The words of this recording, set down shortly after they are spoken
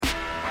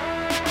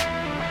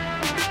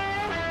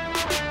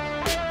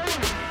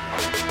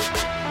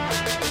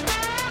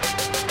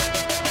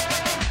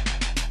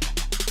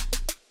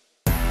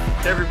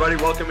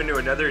everybody. Welcome into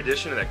another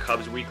edition of the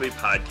Cubs Weekly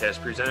Podcast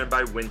presented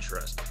by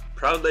Wintrust,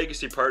 proud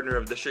legacy partner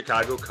of the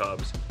Chicago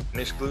Cubs, an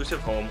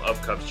exclusive home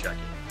of Cubs checking.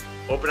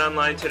 Open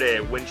online today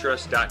at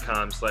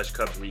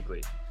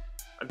wintrust.com/CubsWeekly.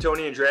 I'm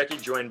Tony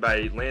Andracki, joined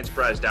by Lance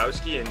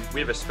Brazdowski, and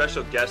we have a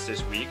special guest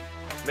this week.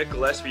 Mick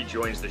Gillespie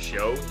joins the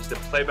show. He's the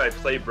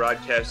play-by-play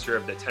broadcaster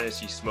of the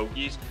Tennessee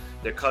Smokies,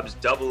 the Cubs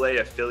AA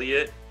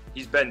affiliate.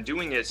 He's been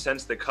doing it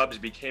since the Cubs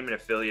became an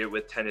affiliate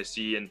with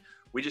Tennessee, and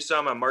we just saw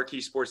him on Marquee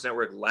Sports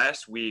Network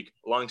last week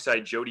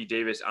alongside Jody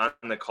Davis on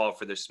the call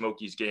for the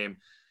Smokies game.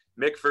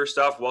 Mick, first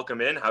off, welcome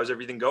in. How's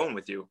everything going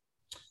with you?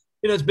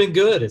 It's been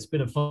good. It's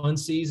been a fun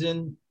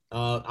season.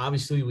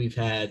 Obviously, we've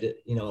had,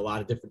 a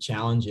lot of different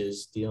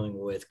challenges dealing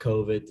with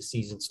COVID. The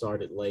season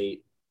started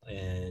late,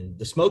 and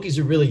the Smokies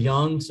are really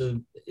young, so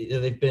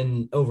they've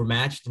been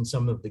overmatched in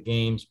some of the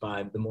games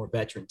by the more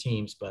veteran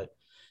teams, but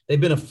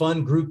they've been a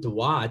fun group to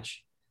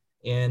watch.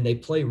 And they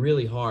play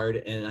really hard,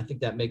 and I think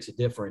that makes a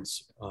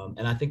difference.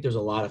 And I think there's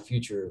a lot of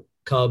future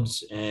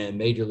Cubs and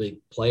Major League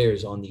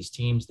players on these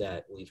teams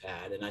that we've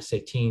had. And I say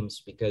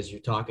teams because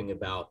you're talking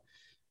about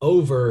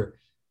over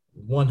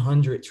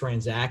 100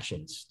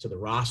 transactions to the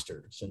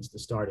roster since the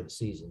start of the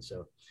season.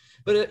 So,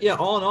 but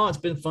all in all, it's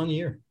been a fun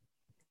year.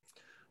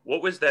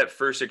 What was that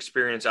first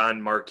experience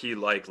on Marquee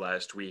like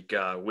last week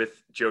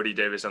with Jody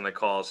Davis on the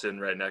call sitting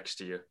right next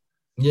to you?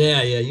 Yeah.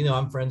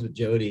 I'm friends with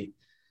Jody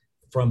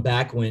from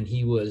back when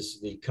he was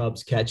the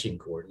Cubs catching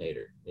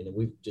coordinator.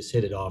 We just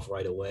hit it off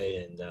right away,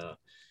 and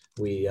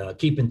we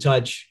keep in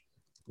touch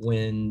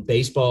when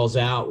baseball's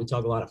out. We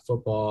talk a lot of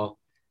football.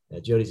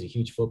 Jody's a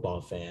huge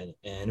football fan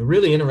and a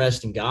really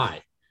interesting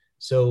guy.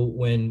 So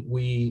when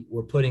we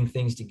were putting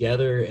things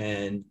together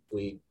and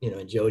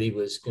and Jody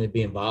was going to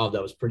be involved,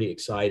 I was pretty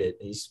excited.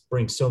 He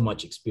brings so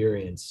much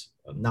experience,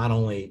 not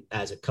only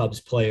as a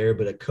Cubs player,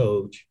 but a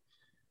coach.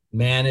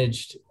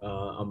 Managed,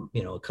 a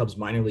Cubs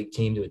minor league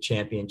team to a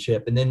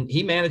championship. And then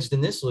he managed in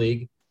this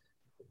league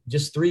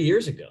just 3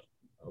 years ago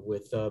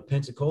with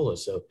Pensacola.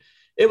 So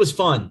it was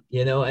fun,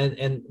 and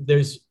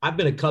I've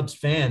been a Cubs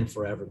fan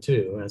forever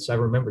too. And so I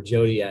remember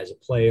Jody as a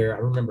player. I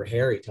remember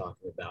Harry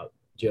talking about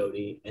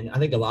Jody, and I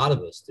think a lot of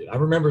us do. I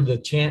remember the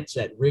chants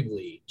at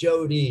Wrigley,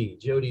 Jody,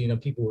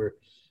 people were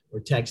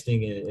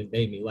texting, and it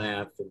made me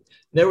laugh. And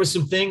there were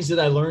some things that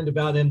I learned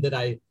about him that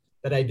I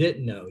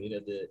didn't know,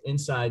 the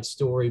inside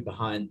story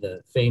behind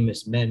the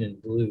famous Men in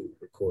Blue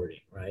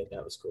recording, right?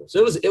 That was cool.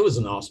 So it was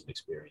an awesome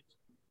experience.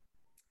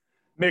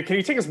 Mick, can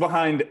you take us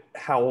behind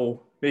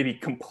how maybe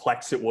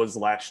complex it was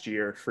last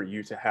year for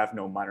you to have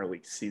no minor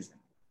league season?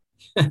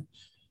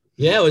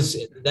 Yeah,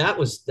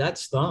 that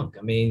stunk.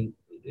 I mean,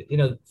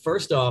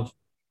 first off,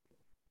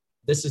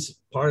 this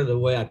is part of the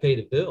way I pay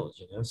the bills,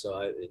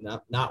 so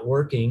not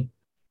working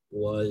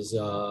was,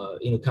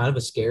 kind of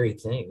a scary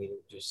thing.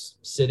 Just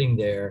sitting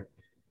there.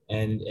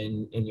 And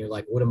you're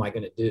like, what am I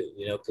going to do?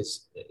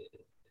 Because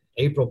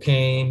April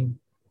came.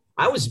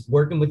 I was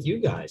working with you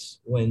guys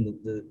when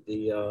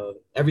the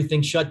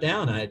everything shut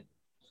down. I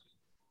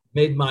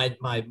made my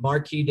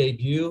marquee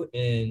debut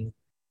in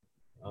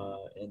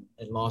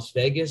Las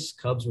Vegas.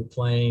 Cubs were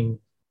playing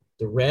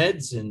the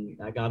Reds, and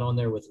I got on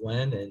there with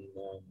Len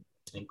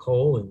and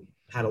Cole and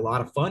had a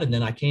lot of fun. And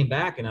then I came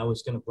back, and I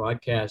was going to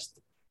broadcast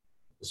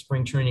the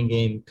spring training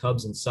game,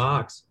 Cubs and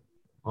Sox,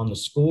 on the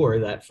Score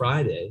that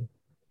Friday.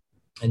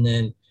 And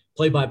then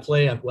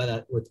play-by-play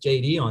with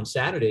JD on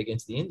Saturday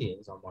against the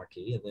Indians on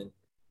Marquee.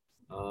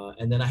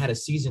 And then I had a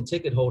season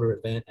ticket holder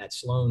event at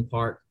Sloan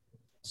Park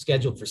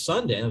scheduled for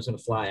Sunday. I was going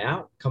to fly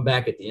out, come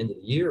back at the end of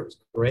the year. It was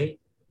great.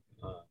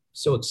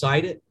 So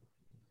excited.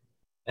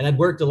 And I'd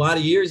worked a lot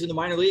of years in the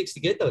minor leagues to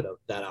get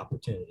that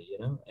opportunity,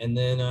 And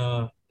then,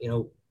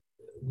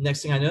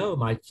 next thing I know,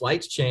 my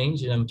flights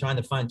changed, and I'm trying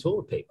to find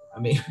toilet paper. I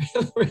mean,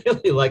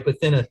 really, like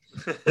within a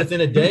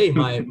day,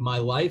 my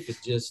life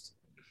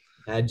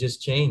had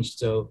just changed.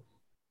 So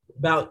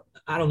about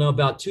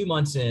 2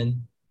 months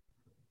in,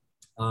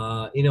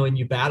 and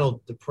you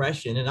battle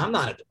depression, and I'm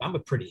a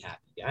pretty happy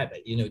guy,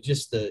 but,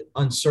 just the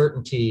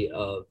uncertainty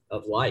of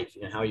life,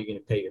 how you're going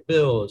to pay your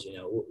bills,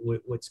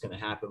 what's going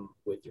to happen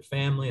with your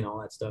family and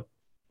all that stuff.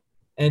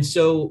 And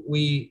so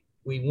we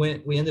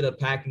ended up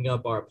packing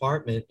up our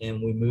apartment,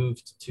 and we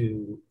moved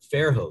to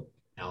Fairhope,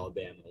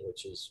 Alabama,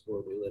 which is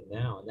where we live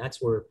now. And that's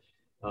where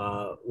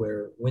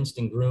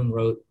Winston Groom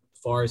wrote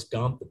Forrest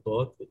Gump, the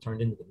book that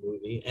turned into the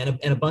movie, and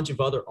a bunch of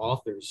other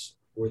authors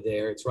were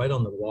there. It's right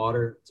on the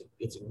water.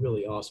 It's a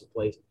really awesome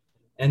place.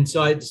 And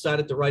so I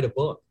decided to write a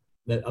book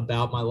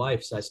about my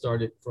life. So I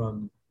started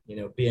from,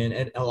 being,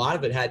 and a lot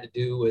of it had to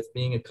do with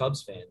being a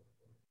Cubs fan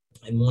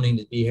and wanting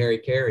to be Harry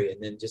Carey, and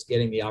then just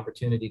getting the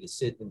opportunity to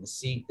sit in the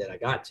seat that I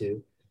got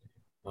to,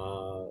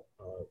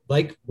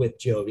 like with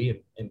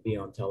Jody and be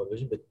on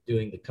television, but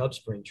doing the Cubs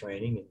spring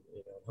training and,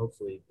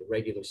 hopefully the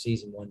regular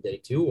season one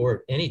day too,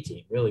 or any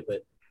team really.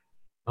 But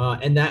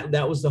and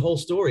that was the whole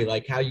story,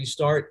 like how you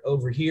start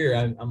over here.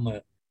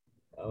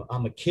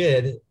 I'm a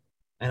kid,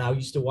 and I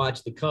used to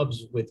watch the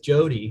Cubs with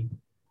Jody,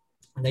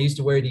 and they used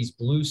to wear these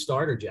blue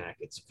starter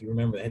jackets. If you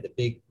remember, they had the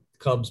big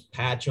Cubs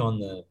patch on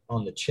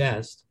the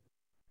chest.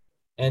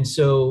 And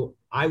so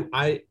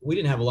we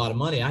didn't have a lot of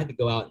money. I had to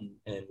go out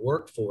and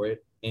work for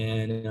it.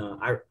 And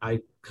I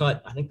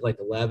cut, I think like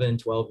 11,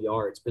 12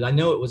 yards, but I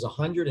know it was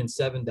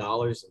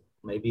 $107,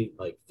 maybe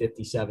like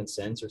 57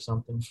 cents or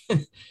something.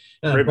 And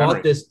I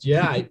bought this.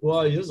 Yeah.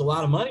 Well, it was a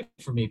lot of money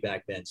for me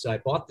back then. So I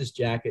bought this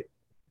jacket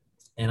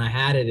and I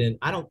had it in,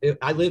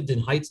 I lived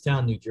in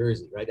Hightstown, New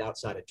Jersey, right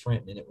outside of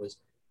Trenton. And it was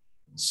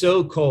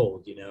so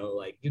cold, you know,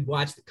 like you'd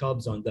watch the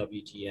Cubs on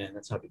WGN.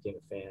 That's how I became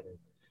a fan. And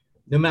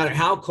no matter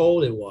how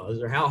cold it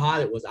was or how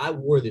hot it was, I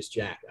wore this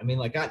jacket. I mean,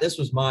 like this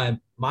was my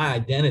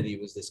identity,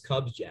 was this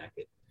Cubs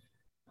jacket.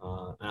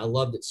 I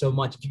loved it so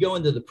much. If you go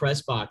into the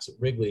press box at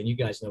Wrigley, and you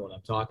guys know what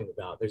I'm talking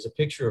about, there's a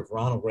picture of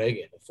Ronald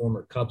Reagan, a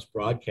former Cubs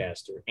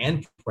broadcaster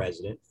and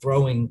president,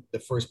 throwing the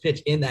first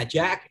pitch in that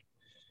jacket.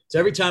 So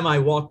every time I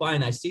walk by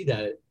and I see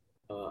that,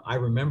 I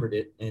remembered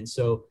it. And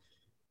so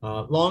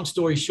long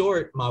story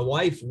short, my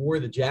wife wore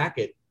the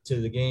jacket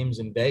to the games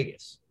in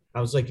Vegas. I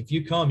was like, if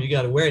you come, you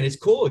got to wear it. It's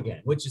cool again,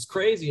 which is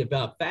crazy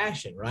about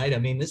fashion, right? I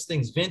mean, this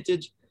thing's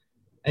vintage.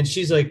 And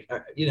she's like,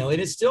 you know,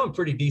 and it's still in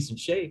pretty decent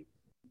shape.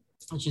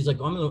 And she's like,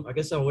 I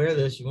guess I'll wear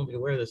this. You want me to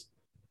wear this?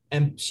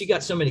 And she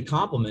got so many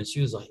compliments.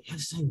 She was like, yeah,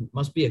 this thing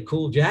must be a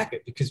cool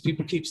jacket because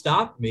people keep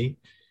stopping me.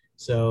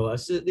 So I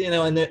said, you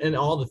know, and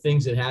all the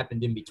things that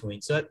happened in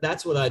between. So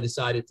that's what I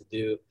decided to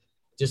do,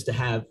 just to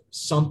have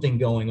something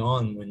going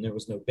on when there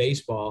was no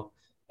baseball.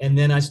 And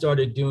then I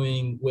started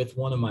doing with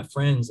one of my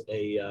friends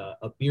a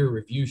beer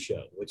review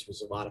show, which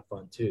was a lot of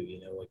fun too. You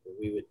know, like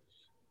we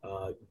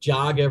would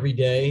jog every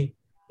day.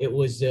 It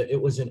was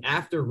an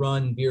after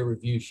run beer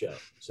review show.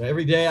 So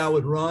every day I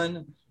would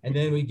run, and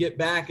then we'd get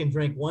back and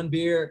drink one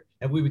beer,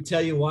 and we would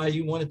tell you why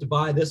you wanted to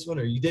buy this one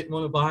or you didn't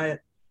want to buy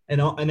it.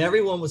 And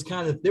everyone was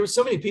kind of, there were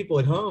so many people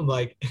at home,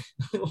 like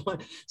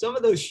some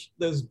of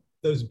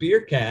those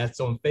beer casts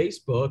on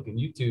Facebook and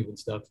YouTube and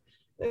stuff.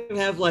 They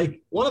have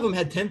like, one of them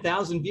had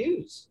 10,000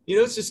 views, you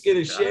know, it's just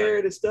getting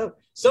shared and stuff.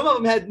 Some of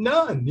them had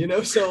none, you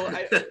know, so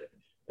I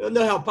don't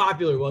know how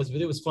popular it was,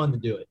 but it was fun to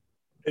do it.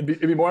 It'd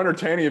be more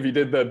entertaining if you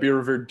did the beer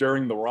review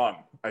during the run,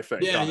 I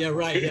think. Yeah,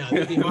 right. Yeah,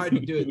 it'd be hard to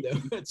do it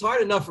though. It's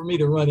hard enough for me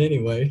to run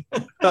anyway.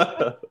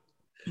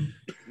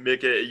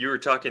 Mick, you were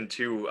talking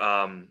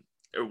to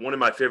one of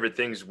my favorite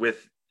things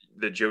with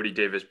the Jody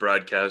Davis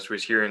broadcast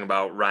was hearing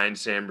about Ryne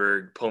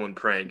Sandberg pulling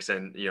pranks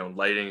and, you know,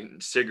 lighting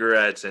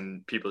cigarettes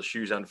and people's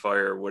shoes on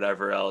fire or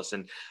whatever else.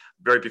 And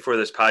right before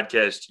this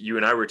podcast, you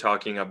and I were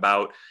talking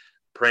about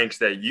pranks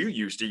that you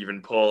used to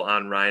even pull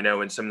on Rhino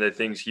and some of the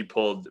things he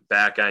pulled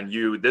back on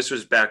you. This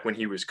was back when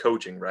he was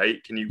coaching,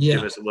 right? Can you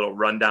give us a little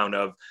rundown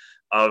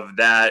of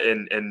that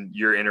and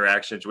your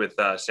interactions with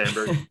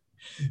Sandberg?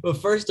 Well,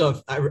 first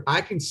off,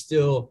 I can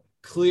still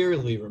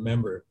clearly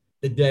remember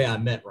the day I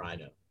met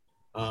Rhino.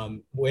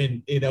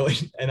 When, you know,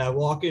 and I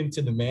walk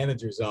into the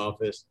manager's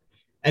office,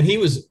 and he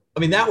was, I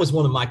mean, that was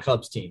one of my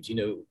Cubs teams, you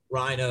know,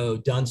 Rhino,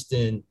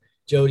 Dunston,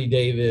 Jody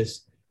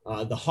Davis,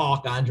 the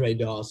Hawk, Andre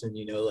Dawson,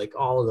 you know, like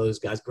all of those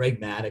guys, Greg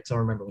Maddux. I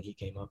remember when he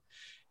came up.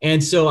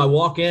 And so I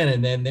walk in,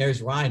 and then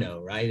there's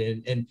Rhino,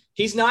 right? And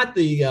he's not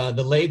the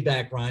laid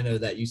back Rhino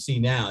that you see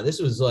now. This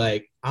was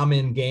like, I'm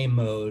in game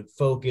mode,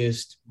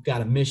 focused,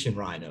 got a mission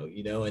Rhino,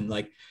 you know, and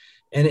like,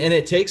 and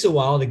it takes a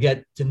while to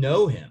get to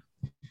know him.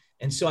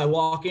 And so I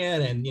walk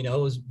in, and, you know,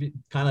 it was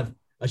kind of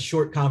a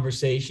short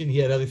conversation. He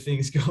had other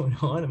things going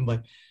on. I'm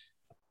like,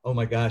 oh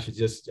my gosh,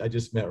 I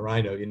just met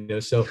Rhino, you know?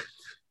 So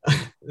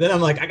then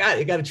I'm like, I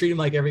got to treat him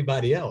like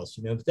everybody else,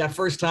 you know? But that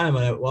first time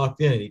when I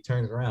walked in and he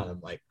turns around, I'm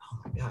like,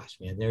 oh my gosh,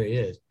 man, there he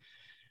is.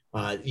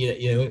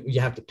 You know,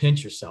 you have to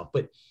pinch yourself.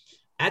 But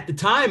at the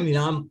time, you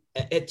know,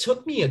 it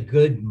took me a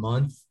good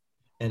month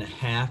and a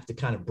half to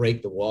kind of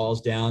break the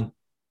walls down.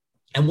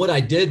 And what I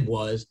did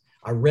was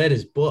I read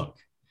his book,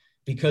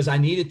 because I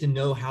needed to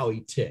know how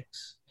he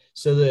ticks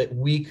so that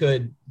we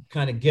could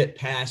kind of get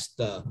past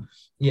the,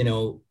 you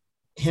know,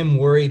 him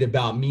worried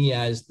about me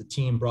as the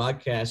team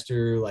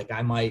broadcaster. Like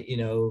I might, you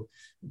know,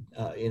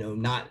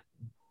 not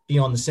be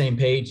on the same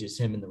page as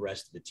him and the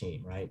rest of the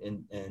team. Right.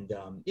 And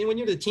you know, when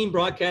you're the team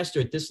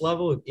broadcaster at this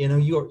level, you know,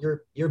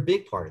 you're a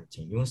big part of the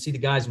team. You want to see the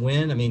guys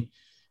win. I mean,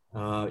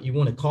 you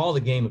want to call the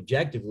game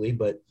objectively,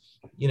 but,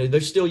 you know, they're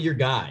still your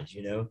guys,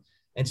 you know?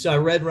 And so I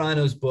read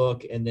Rhino's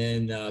book, and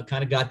then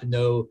kind of got to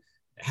know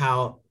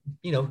how,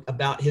 you know,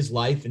 about his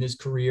life and his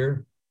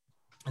career.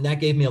 And that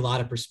gave me a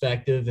lot of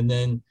perspective. And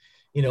then,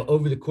 you know,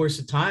 over the course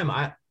of time,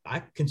 I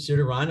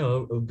consider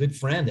Rhino a good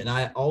friend, and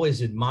I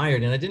always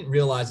admired, and I didn't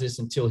realize this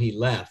until he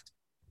left.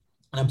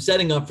 And I'm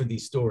setting up for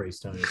these stories,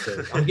 Tony,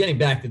 so I'm getting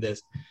back to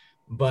this,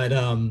 but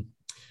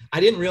I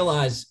didn't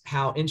realize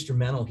how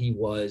instrumental he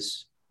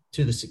was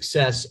to the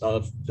success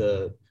of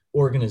the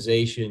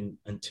organization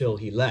until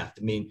he left.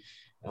 I mean,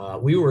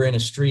 we were in a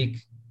streak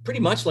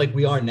pretty much like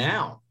we are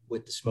now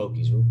with the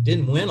Smokies. We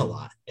didn't win a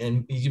lot,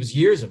 and it was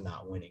years of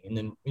not winning. And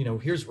then, you know,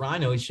 here's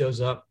Rhino, he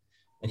shows up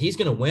and he's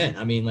going to win.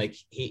 I mean, like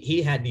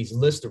he had these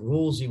list of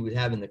rules he would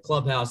have in the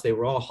clubhouse. They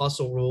were all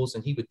hustle rules,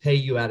 and he would pay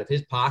you out of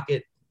his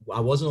pocket.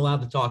 I wasn't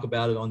allowed to talk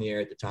about it on the air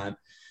at the time.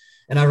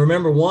 And I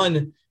remember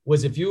one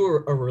was if you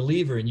were a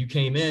reliever and you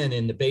came in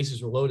and the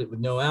bases were loaded with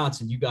no outs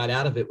and you got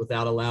out of it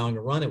without allowing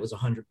a run, it was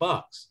 $100.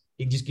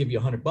 He'd just give you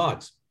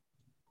 $100.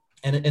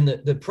 And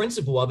the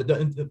principle of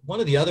it,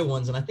 one of the other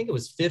ones, and I think it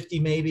was 50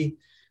 maybe,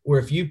 where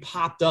if you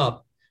popped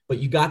up, but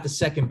you got the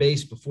second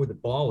base before the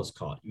ball was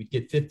caught, you'd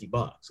get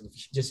 $50.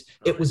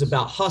 It was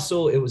about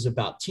hustle. It was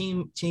about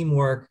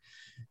teamwork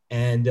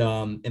and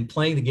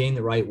playing the game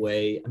the right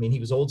way. I mean,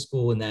 he was old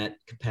school in that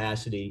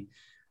capacity,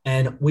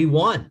 and we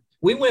won.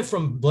 We went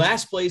from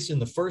last place in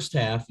the first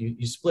half.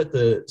 You split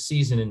the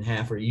season in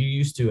half, or you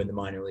used to in the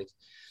minor leagues.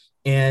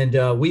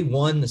 And we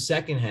won the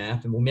second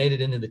half, and we made it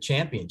into the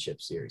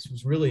championship series. It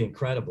was really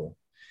incredible.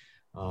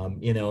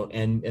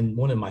 And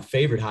one of my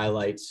favorite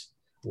highlights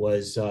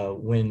was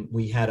when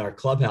we had our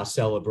clubhouse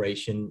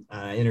celebration.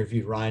 I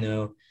interviewed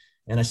Rhino,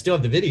 and I still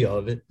have the video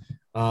of it.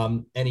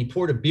 And he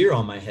poured a beer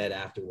on my head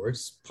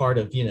afterwards, part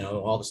of,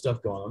 all the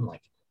stuff going on. I'm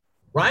like,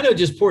 Rhino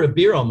just poured a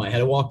beer on my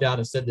head. I walked out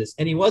and said this,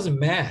 and he wasn't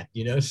mad,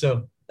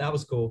 so that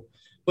was cool.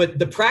 But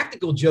the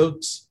practical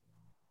jokes,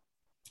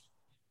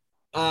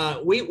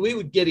 we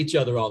would get each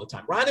other all the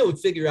time. Rhino would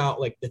figure out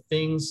like the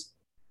things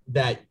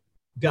that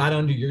got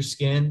under your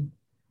skin,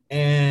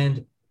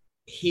 and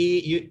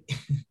he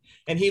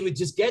would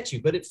just get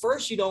you. But at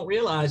first you don't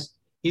realize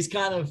he's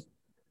kind of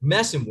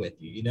messing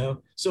with you,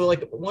 So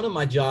like one of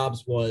my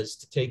jobs was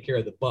to take care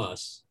of the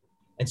bus.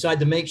 And so I had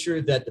to make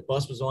sure that the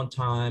bus was on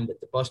time,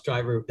 that the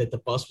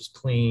bus was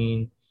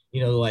clean,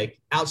 like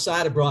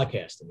outside of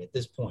broadcasting at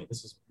this point.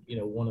 This is,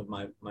 one of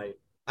my,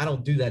 I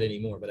don't do that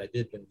anymore, but I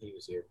did when he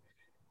was here.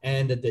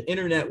 And that the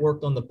internet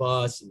worked on the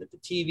bus and that the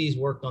TVs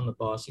worked on the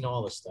bus,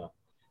 all this stuff.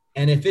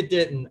 And if it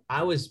didn't,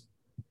 I was,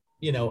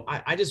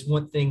 I just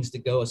want things to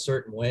go a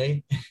certain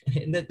way.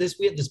 And that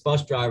we had this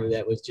bus driver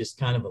that was just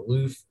kind of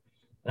aloof.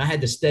 And I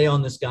had to stay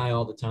on this guy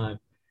all the time.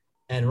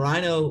 And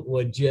Rhino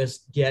would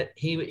just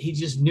he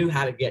just knew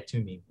how to get to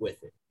me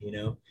with it,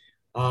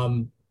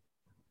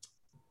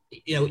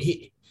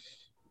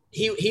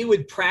 he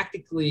would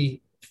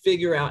practically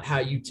figure out how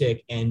you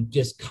tick, and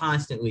just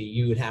constantly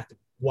you would have to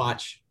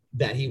watch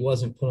that he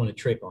wasn't pulling a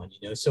trick on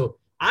you, So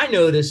I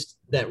noticed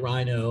that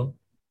Rhino,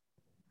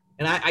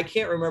 and I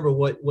can't remember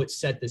what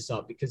set this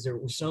up, because there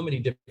were so many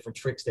different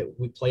tricks that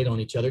we played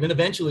on each other. And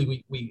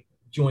eventually we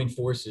joined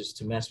forces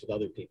to mess with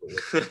other people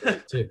with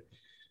it too.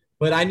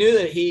 But I knew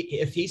that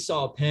if he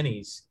saw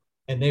pennies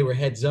and they were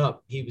heads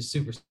up, he was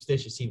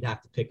superstitious. He'd have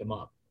to pick them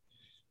up.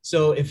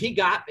 So if he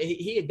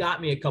had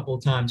got me a couple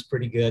of times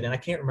pretty good, and I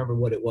can't remember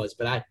what it was,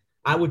 but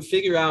I would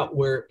figure out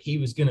where he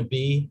was going to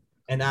be,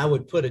 and I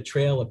would put a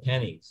trail of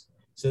pennies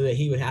so that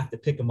he would have to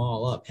pick them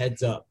all up,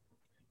 heads up,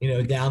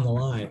 down the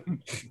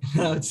line.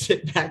 I would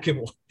sit back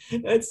and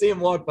I'd see him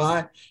walk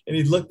by, and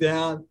he'd look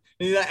down,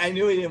 and I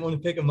knew he didn't want to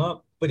pick them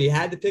up, but he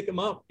had to pick them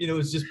up. It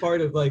was just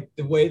part of like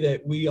the way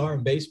that we are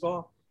in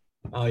baseball.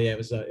 Oh yeah, it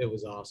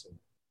was awesome.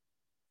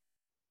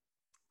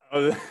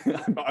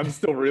 I'm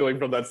still reeling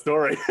from that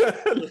story.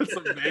 That's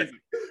amazing.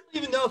 I don't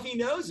even know if he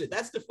knows it.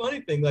 That's the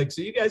funny thing. Like,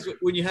 so you guys,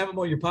 when you have him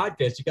on your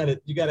podcast,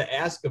 you gotta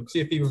ask him, see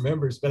if he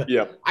remembers. But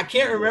yeah, I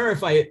can't remember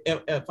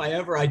if I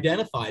ever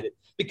identified it,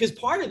 because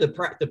part of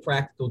the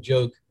practical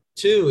joke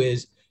too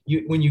is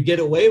when you get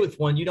away with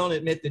one, you don't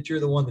admit that you're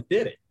the one that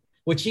did it,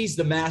 which he's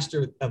the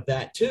master of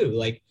that too.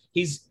 Like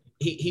he's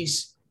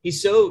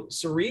so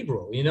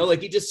cerebral,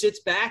 like he just sits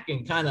back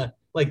and kind of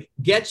like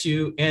gets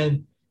you.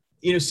 And,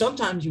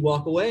 sometimes you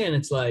walk away and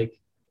it's like,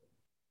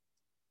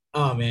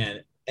 oh man.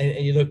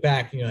 And you look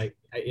back and you're like,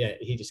 yeah,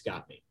 he just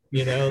got me,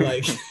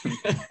 like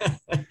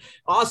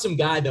awesome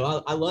guy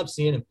though. I love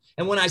seeing him.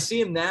 And when I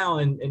see him now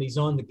and he's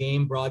on the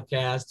game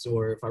broadcasts,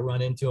 or if I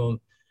run into him,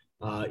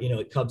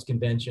 at Cubs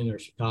convention or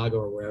Chicago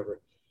or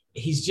wherever,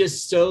 he's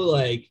just so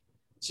like,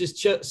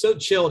 so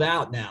chilled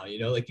out now,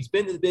 like he's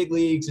been to the big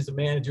leagues as a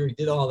manager. He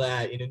did all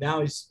that,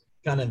 now he's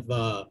kind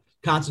of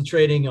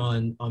concentrating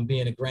on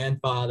being a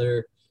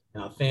grandfather,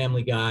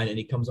 family guy, and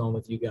he comes on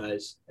with you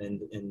guys and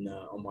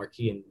on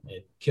Marquee and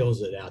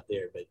kills it out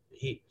there. But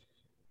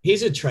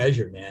he's a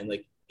treasure, man.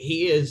 Like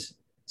he is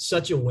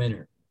such a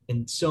winner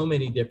in so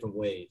many different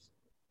ways.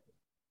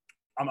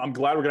 I'm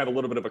glad we're gonna have a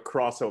little bit of a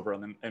crossover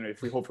on them, and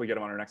if we hopefully get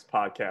him on our next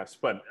podcast.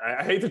 But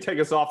I hate to take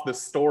us off the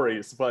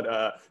stories, but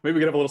maybe we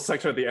can have a little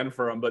section at the end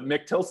for him. But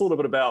Mick, tell us a little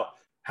bit about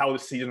how the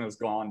season has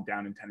gone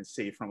down in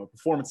Tennessee from a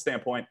performance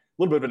standpoint.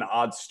 A little bit of an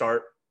odd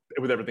start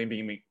with everything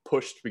being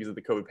pushed because of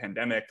the COVID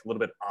pandemic. A little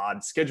bit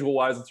odd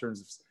schedule-wise in terms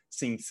of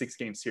seeing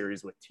 6-game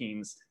series with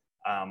teams.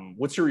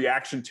 What's your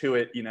reaction to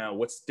it?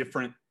 What's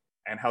different,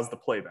 and how's the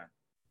play been?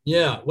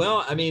 Yeah,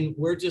 well, I mean,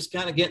 we're just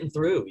kind of getting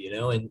through,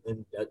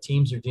 and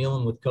teams are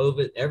dealing with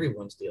COVID.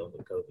 Everyone's dealing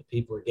with COVID.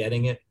 People are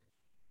getting it.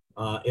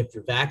 If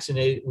you're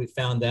vaccinated, we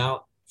found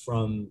out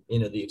from,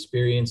 the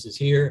experiences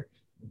here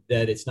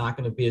that it's not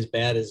going to be as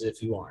bad as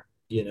if you aren't,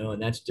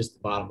 and that's just the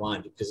bottom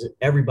line, because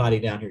everybody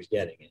down here is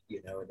getting it,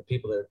 and the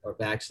people that are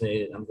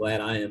vaccinated, I'm glad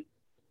I am.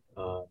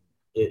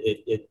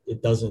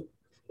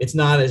 It's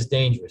not as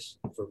dangerous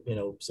for,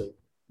 so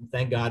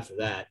thank God for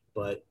that.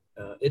 But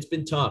it's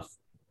been tough,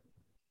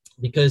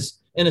 because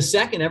in a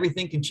second,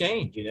 everything can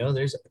change. You know,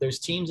 there's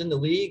teams in the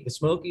league, the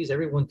Smokies,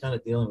 everyone kind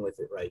of dealing with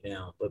it right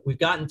now. But we've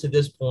gotten to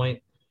this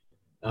point.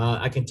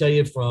 I can tell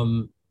you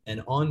from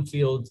an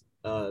on-field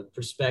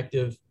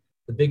perspective,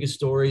 the biggest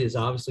story is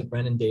obviously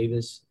Brennan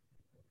Davis.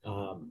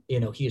 You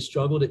know, he has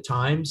struggled at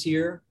times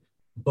here,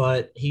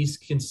 but he's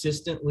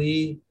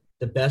consistently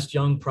the best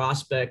young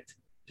prospect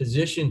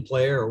position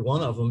player, or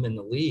one of them in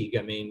the league.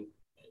 I mean,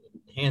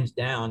 hands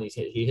down,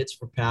 he hits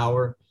for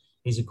power.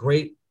 He's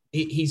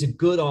a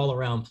good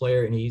all-around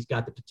player, and he's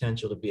got the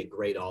potential to be a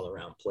great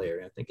all-around player.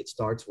 And I think it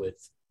starts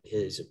with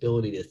his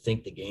ability to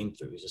think the game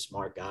through. He's a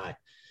smart guy.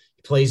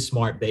 He plays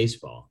smart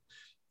baseball.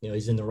 You know,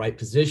 he's in the right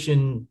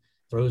position,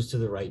 throws to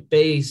the right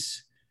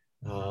base.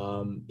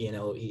 You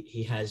know,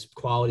 he has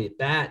quality at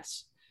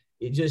bats.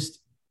 It just,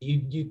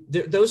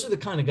 those are the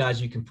kind of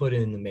guys you can put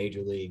in the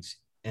major leagues,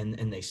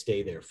 and they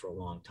stay there for a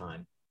long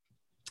time.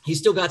 He's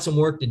still got some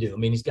work to do. I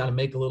mean, he's got to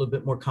make a little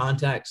bit more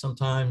contact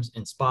sometimes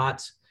in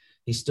spots.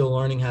 He's still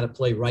learning how to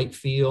play right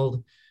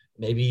field.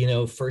 Maybe, you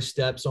know, first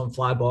steps on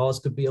fly balls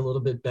could be a little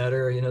bit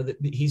better. You know,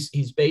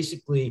 he's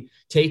basically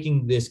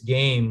taking this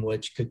game,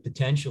 which could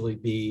potentially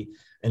be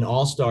an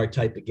all-star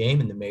type of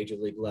game in the major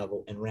league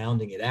level, and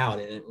rounding it out.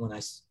 And when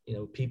you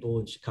know, people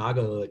in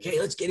Chicago are like, hey,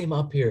 let's get him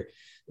up here.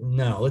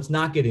 No, let's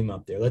not get him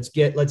up there. Let's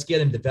get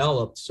him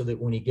developed so that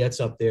when he gets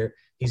up there,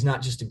 he's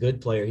not just a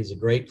good player, he's a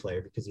great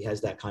player, because he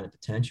has that kind of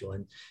potential.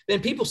 And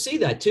then people see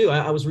that too.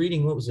 I was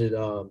reading, what was it?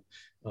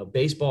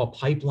 Baseball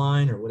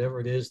Pipeline or whatever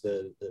it is,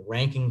 the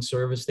ranking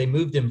service. They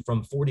moved him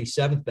from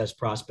 47th best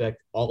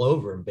prospect all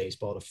over in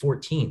baseball to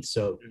 14th.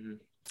 So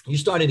you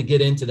started to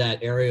get into that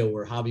area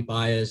where Javi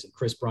Baez and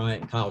Chris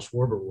Bryant and Kyle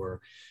Schwarber were,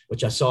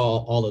 which I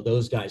saw all of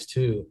those guys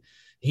too.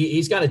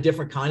 He's got a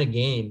different kind of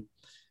game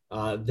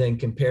than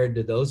compared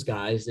to those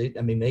guys. They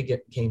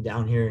came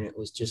down here and it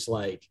was just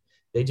like,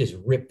 they just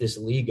ripped this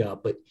league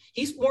up, but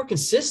he's more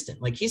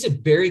consistent. Like, he's a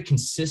very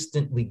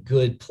consistently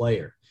good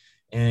player,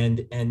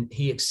 and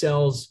he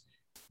excels.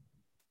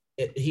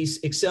 He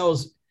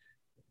excels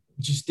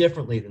just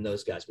differently than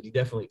those guys, but he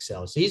definitely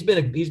excels. So he's been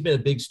a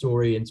big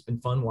story, and it's been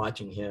fun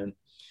watching him.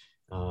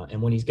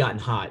 And when he's gotten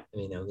hot,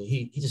 you know,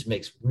 he just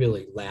makes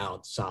really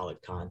loud,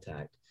 solid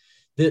contact.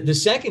 The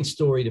second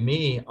story to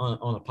me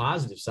on a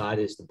positive side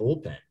is the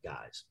bullpen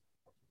guys.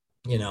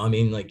 You know, I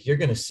mean, like, you're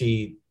going to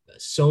see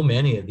so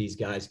many of these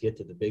guys get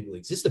to the big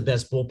leagues. This is the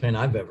best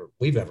bullpen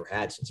we've ever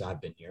had since I've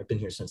been here. I've been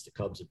here since the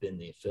Cubs have been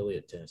the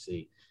affiliate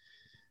Tennessee.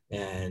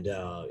 And,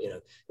 you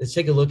know, let's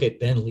take a look at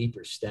Ben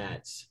Leaper's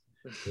stats,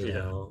 you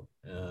know,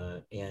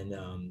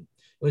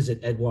 what is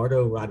it?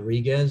 Eduardo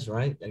Rodriguez,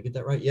 right? Did I get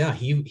that right? Yeah.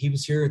 He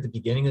was here at the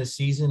beginning of the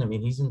season. I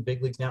mean, he's in the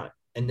big leagues now,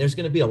 and there's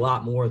going to be a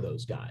lot more of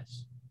those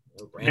guys.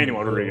 You know,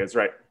 Manuel Rodriguez,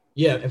 right?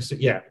 Yeah.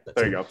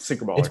 There you go.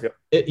 Sinker baller.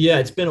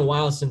 It's been a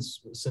while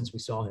since we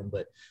saw him,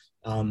 but,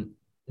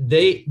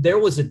 there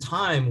was a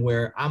time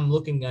where I'm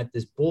looking at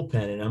this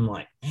bullpen and I'm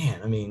like,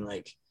 man, I mean,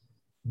 like,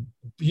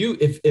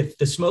 if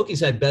the Smokies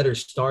had better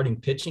starting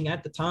pitching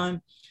at the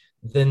time,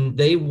 then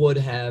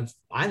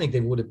I think they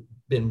would have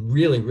been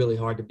really, really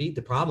hard to beat.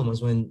 The problem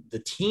was when the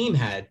team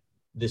had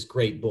this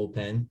great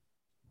bullpen,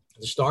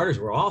 the starters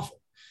were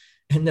awful.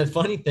 And the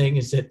funny thing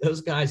is that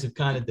those guys have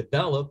kind of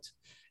developed,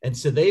 and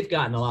so they've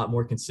gotten a lot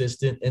more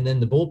consistent. And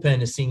then the bullpen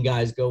has seen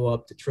guys go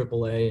up to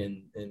AAA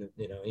and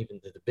you know, even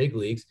to the big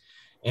leagues.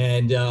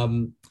 And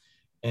now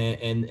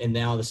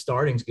the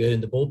starting's good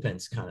and the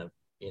bullpen's kind of,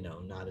 you know,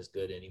 not as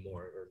good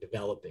anymore, or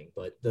developing.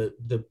 But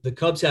the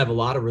Cubs have a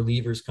lot of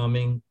relievers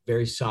coming,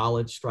 very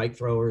solid strike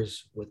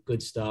throwers with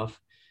good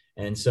stuff.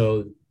 And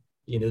so,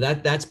 you know,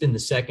 that's been the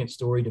second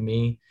story to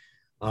me.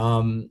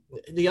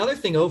 The other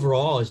thing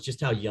overall is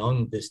just how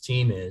young this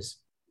team is.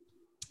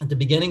 At the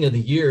beginning of the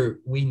year,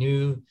 we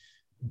knew,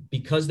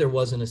 because there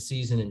wasn't a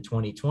season in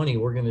 2020,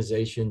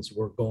 organizations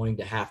were going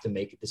to have to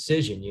make a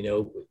decision. You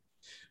know,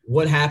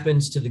 what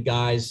happens to the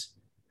guys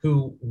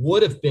who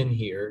would have been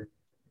here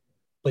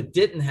but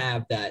didn't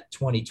have that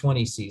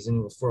 2020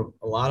 season? For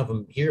a lot of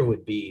them here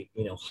would be,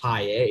 you know,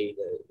 high A,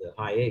 the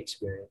high A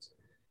experience.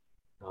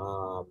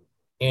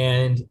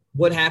 And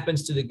what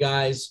happens to the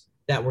guys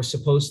that were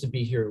supposed to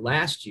be here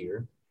last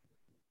year?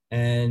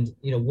 And,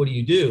 you know, what do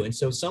you do? And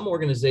so some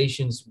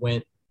organizations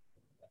went,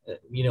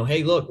 you know,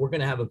 hey, look, we're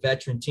going to have a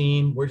veteran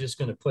team. We're just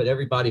going to put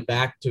everybody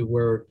back to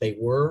where they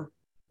were,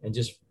 and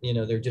just, you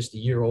know, they're just a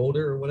year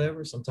older or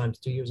whatever, sometimes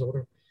 2 years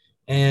older.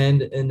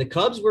 And the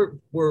Cubs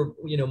were,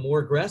 you know, more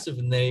aggressive,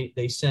 and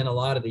they sent a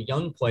lot of the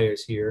young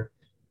players here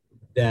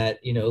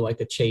that, you know, like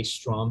a Chase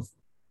Strumpf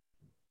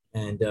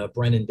and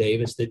Brennan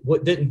Davis, that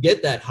didn't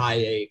get that high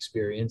A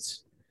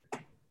experience.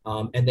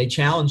 And they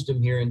challenged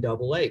them here in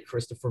Double-A.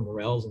 Christopher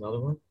Morel's another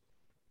one.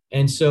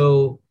 And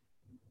so,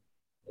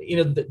 you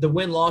know, the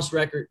win-loss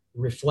record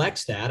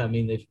reflects that. I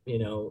mean, they've, you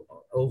know,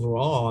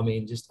 overall, I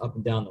mean, just up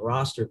and down the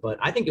roster. But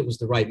I think it was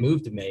the right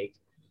move to make,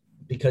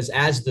 because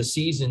as the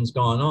season's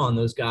gone on,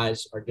 those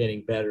guys are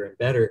getting better and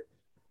better.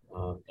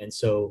 And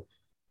so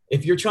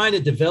if you're trying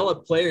to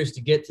develop players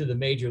to get to the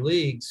major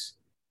leagues,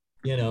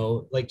 you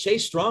know, like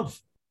Chase Strumpf,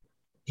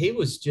 he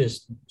was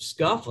just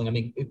scuffling. I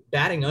mean,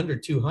 batting under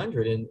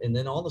 200, and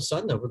then all of a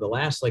sudden over the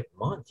last like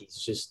month, he's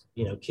just,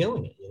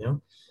 killing it,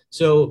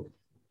 So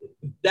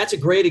that's a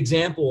great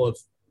example of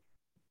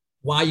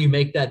why you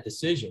make that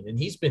decision. And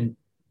he's been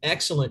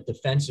excellent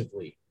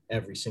defensively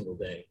every single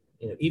day.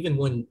 Even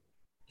when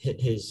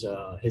his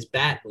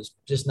bat was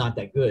just not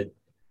that good.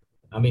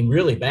 I mean,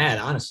 really bad,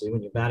 honestly,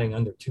 when you're batting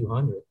under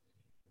 200.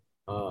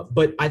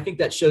 But I think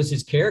that shows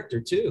his character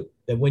too,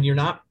 that when you're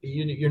not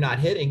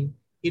hitting,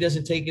 he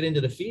doesn't take it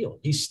into the field.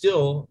 He's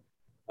still,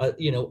 let's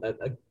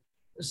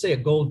say a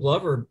gold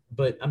glover,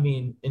 but I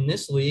mean, in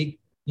this league,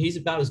 he's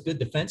about as good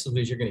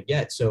defensively as you're going to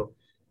get. So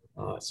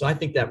I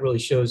think that really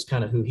shows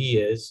kind of who he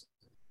is.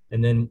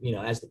 And then,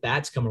 as the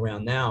bats come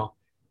around now,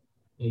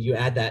 you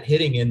add that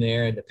hitting in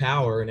there and the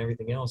power and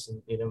everything else.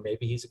 And,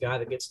 maybe he's a guy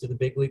that gets to the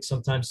big league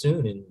sometime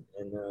soon.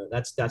 And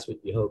that's what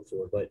you hope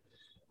for.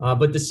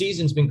 But the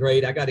season's been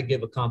great. I got to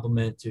give a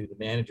compliment to the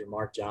manager,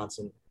 Mark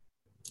Johnson,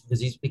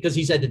 because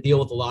he's had to deal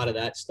with a lot of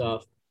that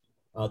stuff,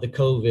 the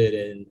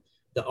COVID and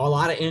a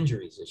lot of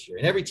injuries this year.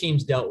 And every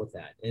team's dealt with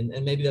that. And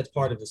maybe that's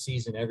part of the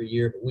season every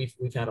year. But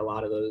we've had a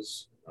lot of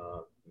those.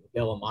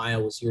 Bell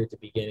Amaya was here at the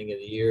beginning of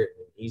the year,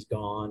 and he's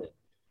gone. And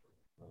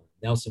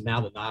Nelson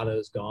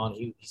Maldonado's gone.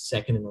 He's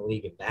second in the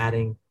league in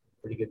batting.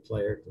 Pretty good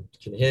player,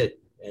 can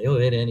hit, and he'll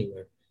hit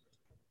anywhere.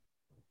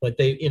 But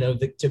they,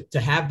 to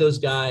have those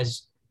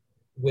guys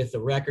with a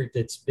record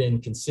that's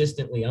been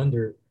consistently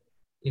under,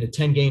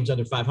 10 games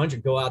under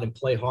 500, go out and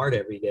play hard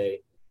every day.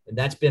 And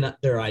that's been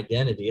their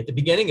identity. At the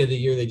beginning of the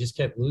year, they just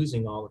kept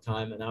losing all the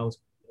time. And I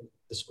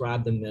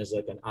described them as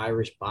like an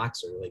Irish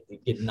boxer. Like they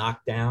get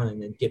knocked down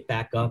and then get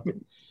back up.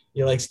 And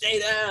you're like, stay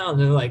down. And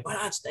they're like, why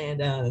not stand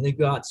down? And they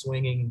go out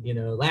swinging.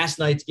 Last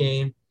night's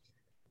game,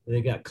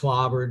 they got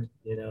clobbered.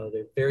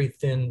 They're very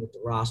thin with the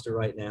roster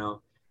right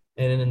now.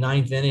 And in the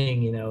ninth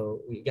inning,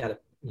 we got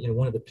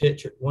one of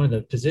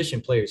the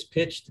position players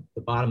pitched at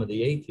the bottom of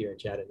the eighth here in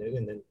Chattanooga.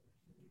 And then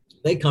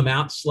they come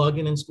out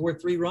slugging and score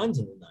 3 runs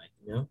in the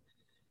ninth,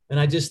 And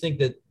I just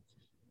think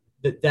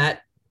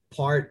that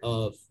part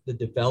of the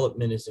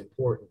development is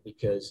important,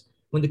 because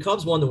when the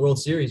Cubs won the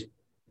World Series,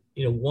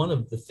 one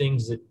of the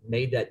things that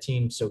made that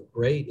team so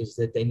great is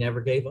that they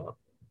never gave up.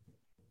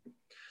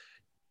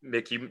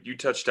 Mick, you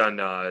touched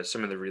on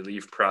some of the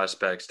relief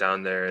prospects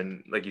down there.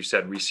 And like you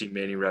said, we see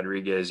Manny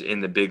Rodriguez in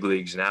the big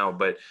leagues now.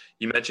 But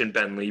you mentioned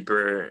Ben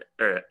Leeper,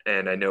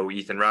 and I know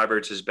Ethan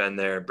Roberts has been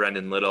there.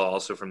 Brendan Little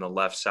also from the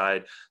left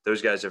side.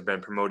 Those guys have been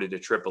promoted to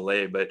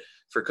AAA. But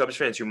for Cubs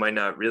fans who might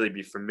not really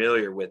be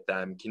familiar with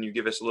them, can you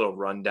give us a little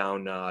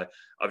rundown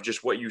of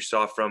just what you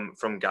saw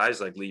from guys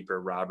like Leeper,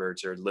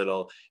 Roberts, or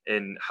Little,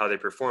 and how they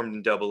performed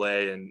in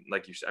AA? And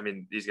like you said, I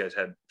mean, these guys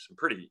had some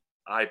pretty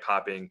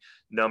eye-popping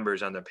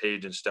numbers on the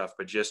page and stuff,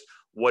 but just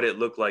what it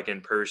looked like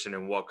in person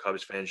and what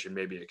Cubs fans should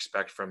maybe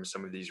expect from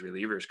some of these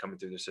relievers coming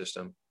through the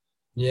system.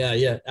 Yeah.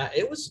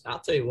 It was, I'll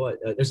tell you what,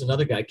 there's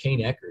another guy,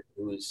 Kane Eckert,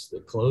 who was the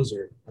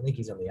closer. I think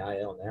he's on the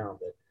IL now,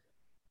 but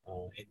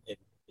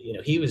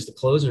he was the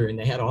closer, and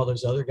they had all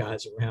those other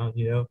guys around.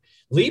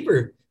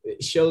 Leeper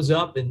shows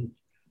up, and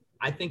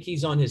I think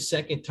he's on his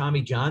second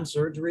Tommy John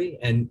surgery,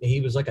 and he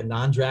was like a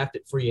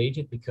non-drafted free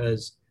agent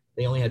because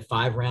they only had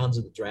 5 rounds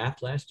of the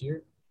draft last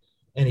year.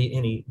 And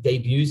he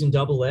debuts in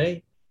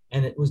AA,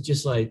 and it was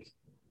just like,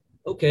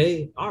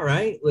 okay, all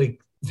right, like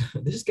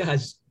this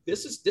guy's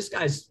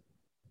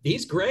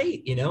he's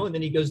great, and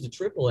then he goes to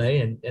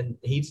AAA, and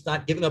he's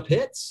not giving up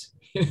hits,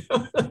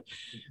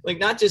 like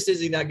not just is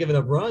he not giving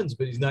up runs,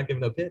 but he's not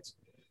giving up hits.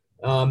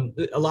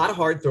 A lot of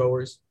hard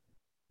throwers,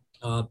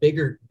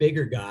 bigger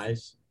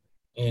guys,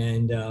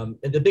 and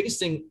the biggest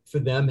thing for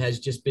them has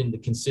just been the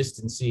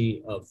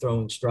consistency of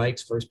throwing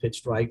strikes, first pitch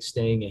strikes,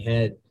 staying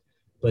ahead.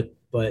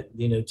 But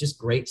just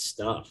great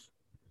stuff.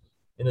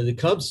 The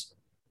Cubs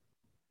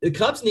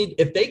need,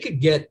 if they could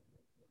get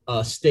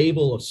a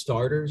stable of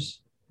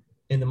starters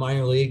in the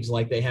minor leagues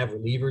like they have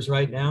relievers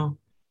right now,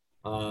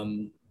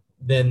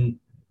 then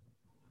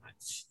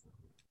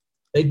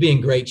they'd be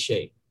in great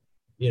shape.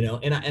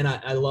 And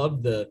I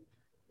love the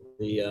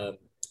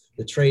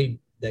trade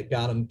that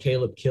got him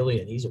Caleb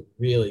Killian. He's a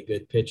really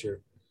good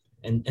pitcher,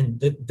 and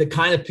the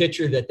kind of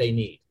pitcher that they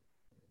need.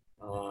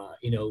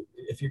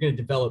 If you're going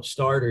to develop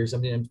starters, I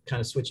mean, I'm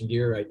kind of switching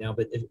gear right now,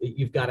 but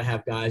you've got to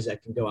have guys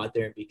that can go out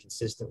there and be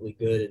consistently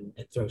good and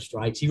throw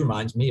strikes. He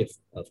reminds me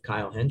of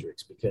Kyle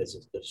Hendricks because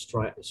of the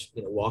strike,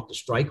 walk to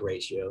strike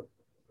ratio.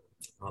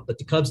 But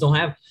the Cubs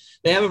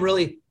they haven't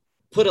really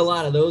put a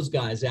lot of those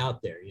guys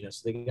out there,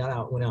 so they went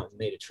out and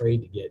made a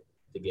trade to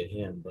get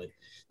him. But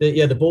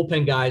the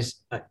bullpen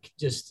guys,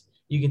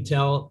 you can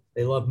tell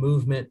they love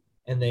movement,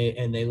 and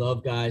they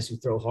love guys who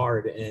throw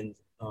hard. And,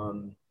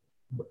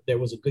 there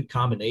was a good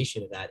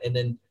combination of that. And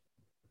then,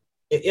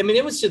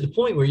 it was to the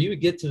point where you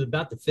would get to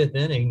about the 5th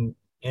inning,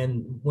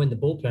 and when the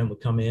bullpen would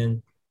come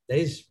in,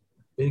 they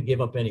didn't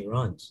give up any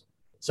runs.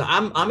 So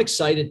I'm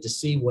excited to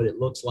see what it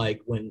looks like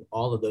when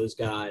all of those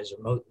guys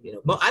are,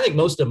 I think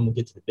most of them will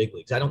get to the big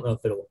leagues. I don't know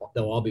if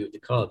they'll all be with the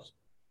Cubs,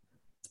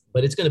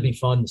 but it's going to be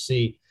fun to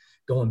see.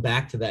 going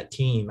back to that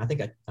team. I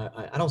think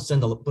I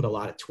don't put a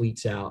lot of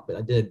tweets out, but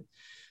I did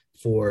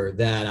for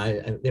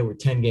that. There were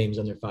 10 games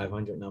under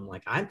 500, and I'm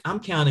like, I'm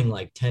counting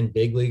like 10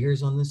 big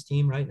leaguers on this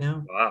team right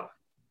now. Wow.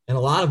 And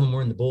a lot of them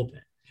were in the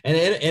bullpen.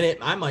 And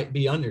I might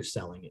be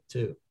underselling it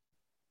too.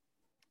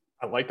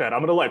 I like that. I'm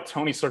going to let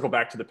Tony circle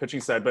back to the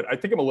pitching side, but I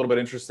think I'm a little bit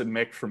interested,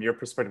 Mick, from your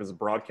perspective as a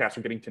broadcaster,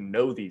 getting to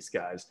know these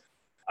guys.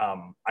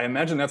 I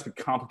imagine that's been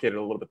complicated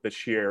a little bit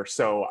this year.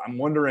 So I'm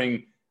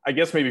wondering, I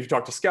guess maybe if you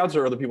talk to scouts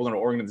or other people in our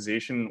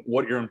organization,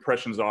 what your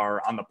impressions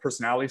are on the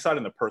personality side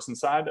and the person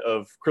side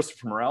of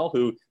Christopher Morel,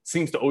 who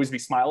seems to always be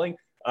smiling,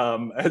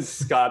 as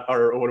Scott,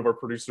 one of our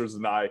producers,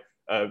 and I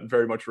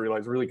very much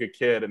realize, really good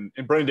kid. And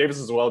Brendan Davis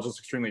as well, just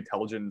extremely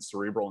intelligent and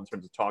cerebral in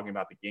terms of talking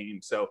about the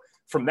game. So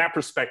from that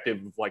perspective,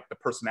 like the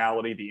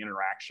personality, the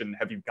interaction,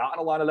 have you gotten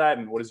a lot of that?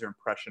 And what is your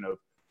impression of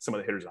some of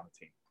the hitters on the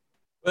team?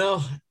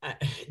 Well,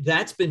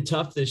 that's been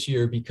tough this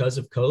year because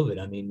of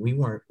COVID. I mean, we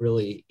weren't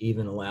really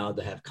even allowed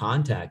to have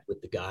contact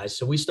with the guys.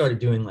 So we started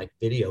doing like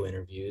video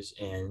interviews,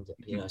 and,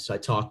 so I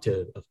talked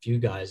to a few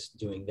guys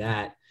doing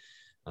that.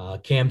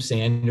 Cam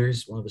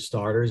Sanders, one of the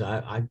starters,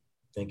 I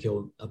think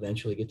he'll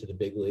eventually get to the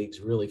big leagues.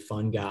 Really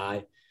fun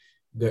guy,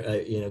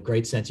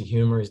 great sense of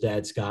humor. His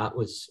dad, Scott,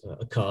 was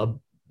a Cub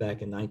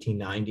back in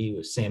 1990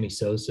 with Sammy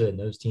Sosa and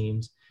those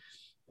teams.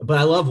 But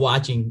I love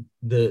watching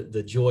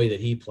the joy that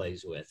he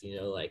plays with,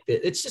 like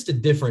it's just a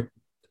different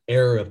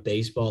era of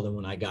baseball than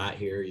when I got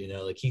here,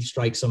 like he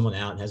strikes someone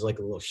out and has like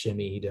a little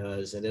shimmy he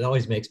does. And it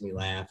always makes me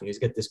laugh. And he's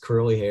got this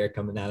curly hair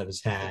coming out of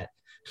his hat.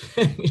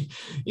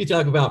 You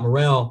talk about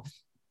Morel,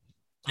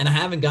 and I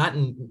haven't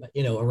gotten,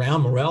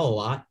 around Morel a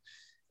lot.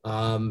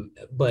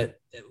 But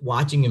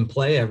watching him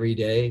play every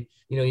day,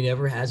 he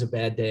never has a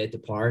bad day at the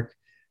park.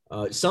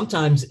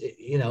 Sometimes,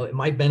 it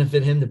might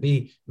benefit him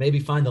to maybe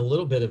find a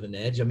little bit of an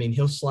edge. I mean,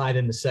 he'll slide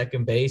into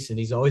second base and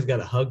he's always got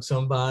to hug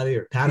somebody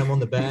or pat him on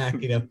the back,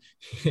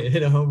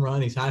 hit a home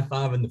run. He's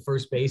high-fiving the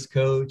first base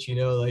coach,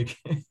 like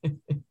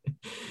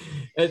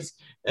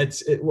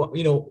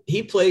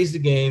he plays the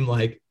game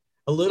like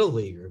a little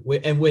leaguer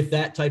and with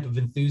that type of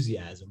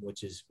enthusiasm,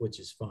 which is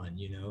fun,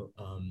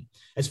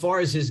 as far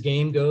as his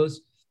game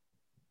goes,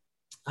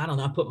 I don't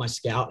know. I put my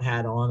scout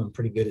hat on. I'm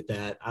pretty good at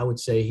that. I would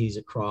say he's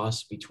a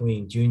cross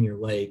between Junior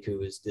Lake, who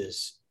is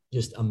this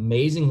just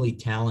amazingly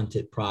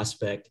talented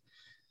prospect.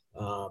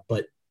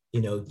 But,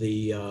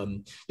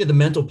 the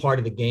mental part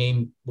of the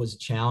game was a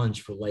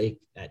challenge for Lake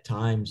at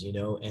times,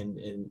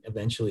 and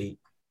eventually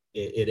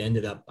it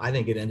ended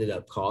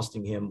up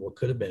costing him what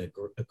could have been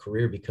a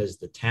career because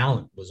the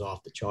talent was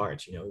off the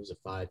charts. He was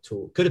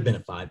could have been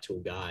a 5-tool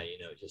guy,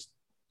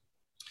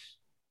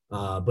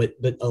 but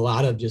a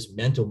lot of just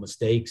mental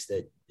mistakes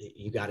that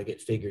you got to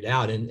get figured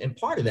out. And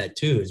part of that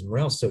too is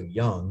Morel's so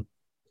young,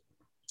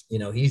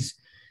 he's,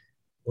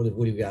 what have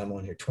we got him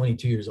on here?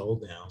 22 years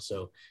old now.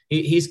 So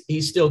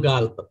he's still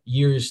got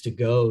years to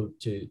go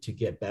to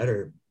get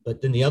better.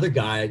 But then the other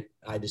guy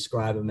I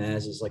describe him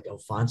as is like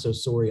Alfonso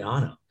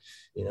Soriano,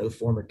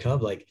 former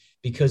Cub,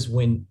 because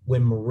when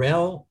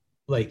Morel,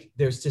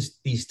 there's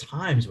just these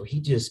times where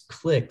he just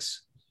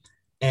clicks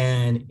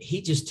and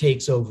he just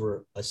takes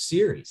over a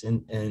series.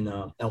 And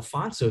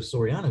Alfonso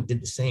Soriano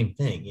did the same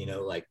thing,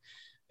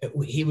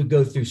 he would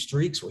go through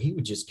streaks where he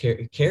would just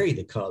carry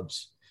the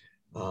Cubs,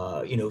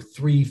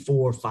 3,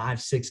 4,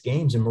 5, 6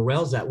 games. And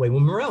Morel's that way.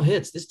 When Morel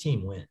hits, this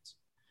team wins.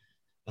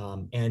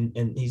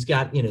 And he's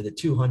got, the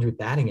 200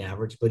 batting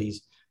average, but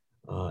he's,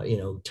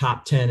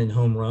 top 10 in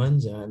home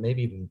runs,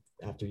 maybe even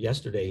after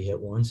yesterday he hit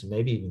one, so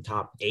maybe even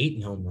top 8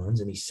 in home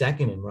runs, and he's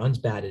second in runs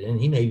batted in.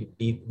 He may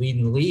be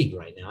leading the league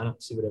right now. I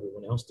don't see what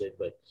everyone else did,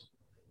 but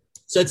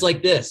so it's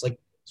like this,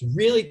 he's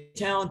really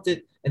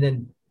talented, and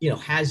then,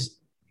 has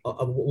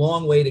a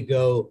long way to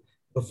go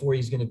before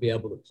he's going to be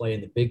able to play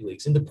in the big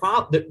leagues. And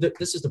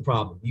this is the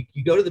problem.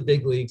 You go to the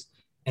big leagues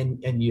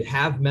and you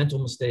have mental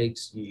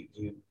mistakes.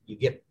 You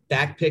get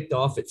back picked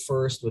off at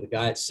first with a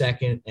guy at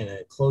second in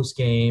a close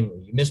game, or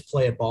you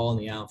misplay a ball in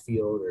the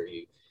outfield, or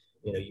you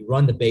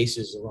run the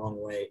bases the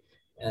wrong way.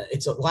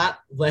 It's a lot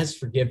less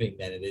forgiving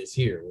than it is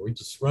here, where you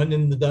just run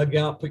in the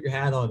dugout, put your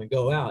hat on, and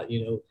go out.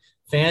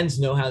 Fans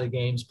know how the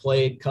game's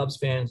played. Cubs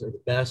fans are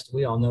the best.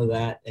 We all know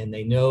that, and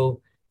they know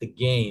the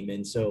game.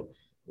 And so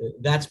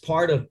that's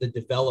part of the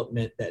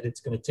development that it's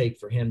going to take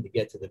for him to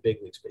get to the big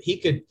leagues. But he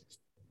could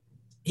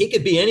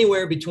be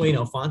anywhere between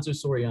Alfonso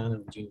Soriano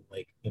and Junior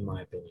Lake, in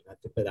my opinion.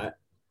 But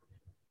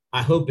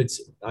I hope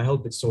it's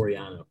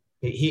Soriano.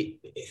 He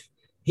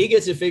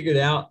gets it figured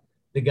out.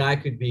 The guy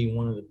could be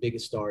one of the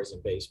biggest stars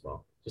in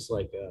baseball, just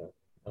like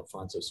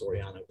Alfonso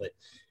Soriano. But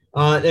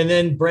and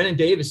then Brendan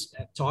Davis,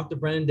 talked to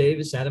Brendan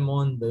Davis, had him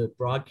on the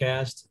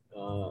broadcast.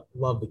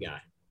 Love the guy.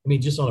 I mean,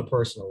 just on a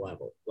personal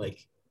level.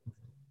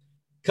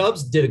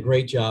 Cubs did a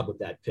great job with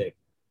that pick,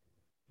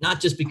 not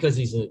just because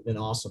he's an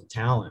awesome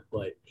talent,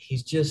 but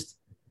he's just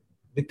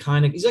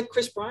he's like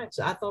Chris Bryant.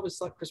 So I thought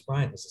Chris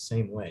Bryant was the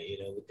same way.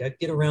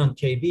 Get around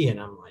KB, and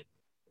I'm like,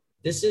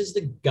 this is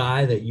the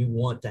guy that you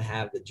want to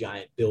have the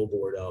giant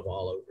billboard of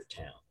all over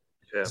town.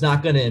 Yeah. He's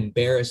not going to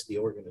embarrass the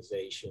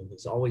organization.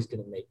 He's always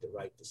going to make the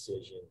right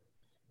decision.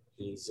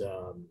 He's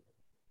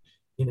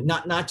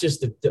not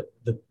just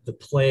the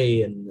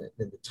play and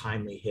the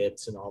timely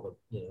hits and all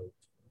the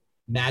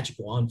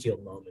magical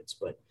on-field moments,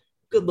 but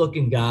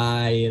good-looking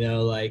guy.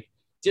 Like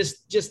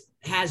just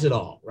has it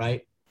all,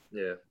 right?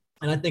 Yeah.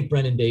 And I think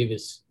Brennan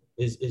Davis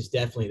is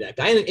definitely that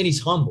guy, and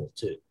he's humble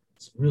too.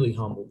 He's a really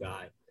humble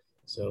guy.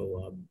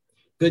 So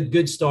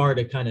good star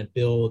to kind of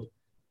build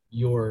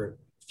your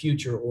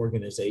future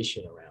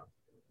organization around.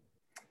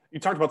 You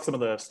talked about some of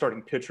the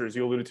starting pitchers.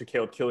 You alluded to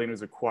Caleb Killian,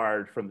 who's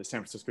acquired from the San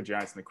Francisco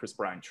Giants in the Chris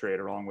Bryant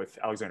trade, along with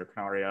Alexander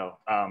Canario.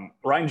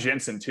 Ryan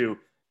Jensen, too,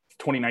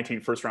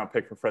 2019 first-round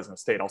pick from Fresno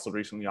State, also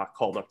recently got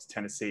called up to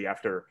Tennessee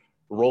after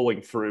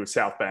rolling through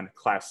South Bend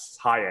Class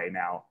High A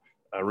now,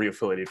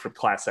 reaffiliated from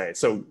Class A.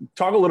 So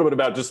talk a little bit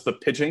about just the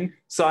pitching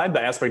side,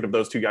 the aspect of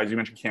those two guys. You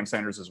mentioned Cam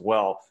Sanders as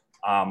well.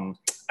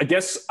 I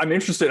guess I'm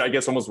interested,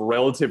 almost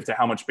relative to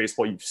how much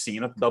baseball you've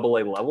seen at the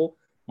AA level.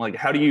 Like,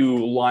 how do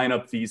you line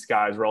up these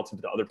guys relative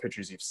to the other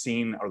pitchers you've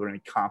seen? Are there any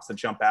comps that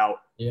jump out?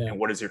 Yeah. And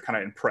what is your kind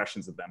of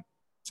impressions of them?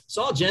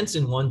 Saw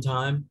Jensen one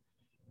time,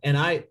 and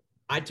I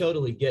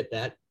totally get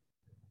that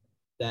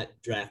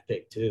draft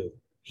pick too.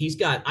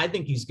 I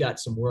think he's got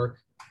some work.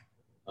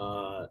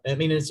 I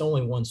mean, it's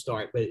only one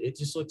start, but it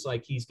just looks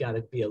like he's got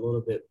to be a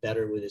little bit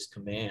better with his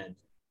command.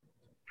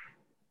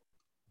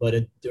 But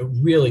a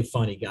really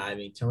funny guy. I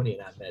mean, Tony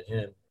and I met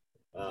him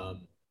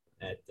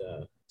at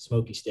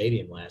Smoky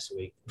Stadium last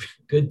week.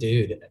 Good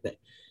dude.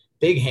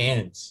 Big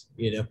hands,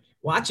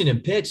 Watching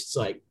him pitch, it's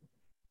like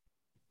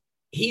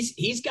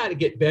he's got to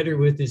get better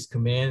with his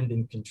command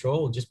and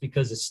control just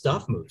because his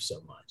stuff moves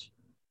so much.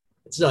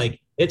 It's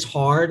like it's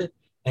hard,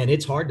 and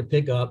it's hard to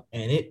pick up,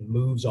 and it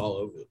moves all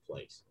over the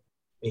place.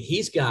 I mean,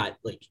 he's got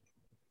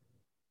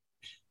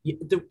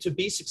to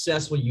be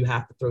successful, you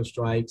have to throw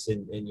strikes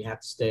and you have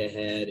to stay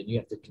ahead and you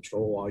have to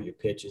control all your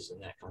pitches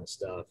and that kind of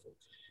stuff.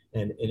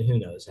 And who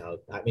knows how,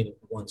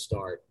 one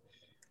start.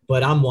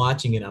 But I'm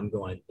watching it, I'm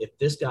going, if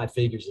this guy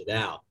figures it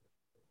out,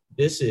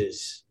 this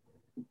is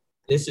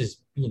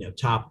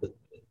top of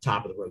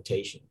the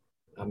rotation.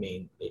 I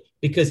mean,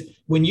 because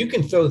when you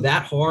can throw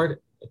that hard,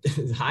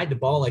 hide the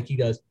ball like he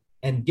does,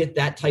 and get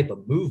that type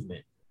of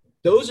movement,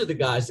 those are the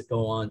guys that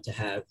go on to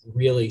have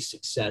really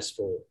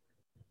successful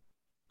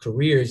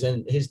careers.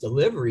 And his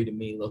delivery to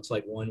me looks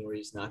like one where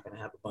he's not going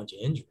to have a bunch of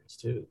injuries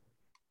too.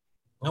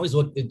 I always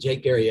looked at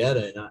Jake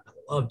Arrieta, and I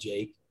love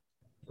Jake.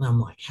 And I'm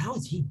like, how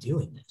is he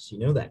doing this?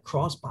 That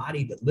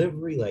cross-body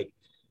delivery,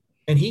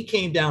 and he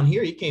came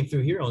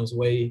through here on his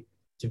way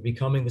to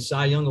becoming the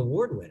Cy Young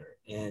Award winner.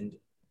 And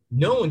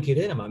no one could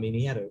hit him. I mean,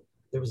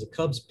 there was a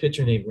Cubs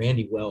pitcher named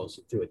Randy Wells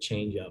who threw a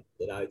changeup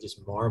that I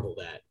just marveled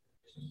at.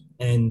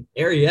 And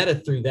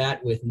Arrieta threw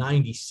that with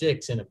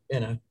 96 and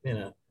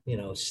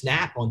a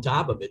snap on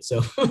top of it.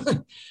 So,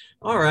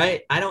 all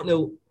right, I don't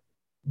know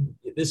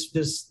this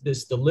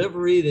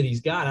delivery that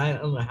he's got. I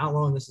don't know how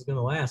long this is going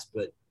to last,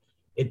 but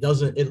it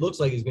looks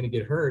like he's going to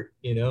get hurt,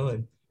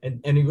 and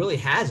he really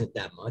hasn't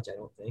that much, I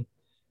don't think.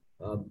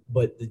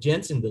 But the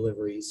Jensen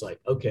delivery is like,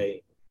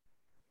 okay,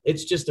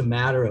 it's just a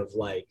matter of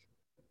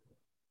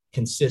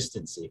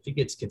consistency. If he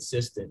gets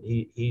consistent,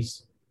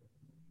 he's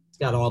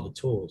got all the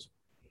tools.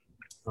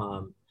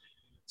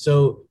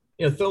 So,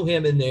 throw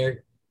him in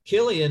there.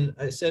 Killian,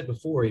 I said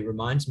before, he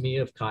reminds me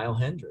of Kyle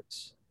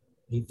Hendricks.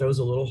 He throws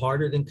a little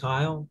harder than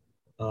Kyle,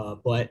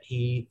 but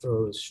he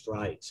throws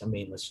strikes. I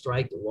mean, the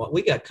strike,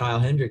 we got Kyle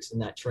Hendricks in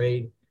that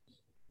trade,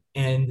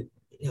 and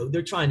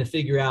they're trying to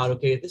figure out,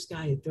 okay, if this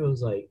guy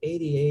throws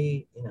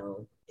 88,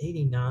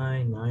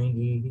 89,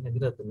 90,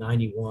 get up to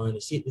 91,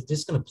 is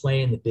this going to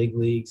play in the big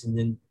leagues? And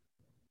then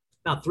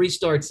about 3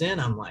 starts in,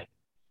 I'm like,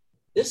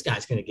 this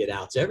guy's going to get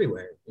outs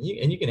everywhere.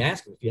 And you can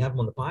ask him if you have him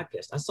on the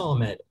podcast. I saw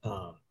him at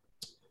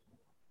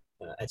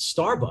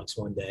Starbucks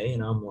one day,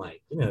 and I'm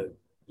like,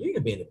 you're going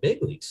to be in the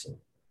big leagues soon.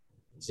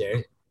 He's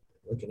there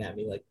looking at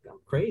me like I'm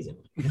crazy. I'm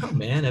like, no,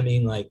 man. I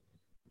mean,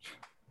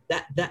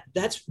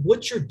 that's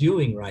what you're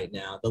doing right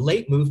now. The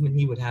late movement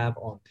he would have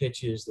on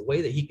pitches, the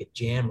way that he could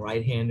jam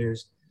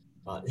right-handers,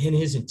 and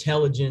his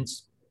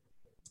intelligence,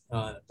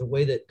 the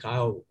way that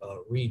Kyle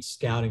reads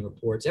scouting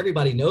reports.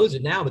 Everybody knows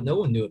it now, but no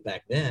one knew it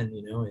back then,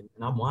 and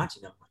I'm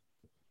watching him.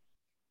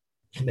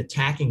 Him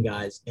attacking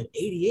guys, and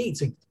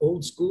 88's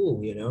old school,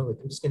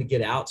 I'm just going to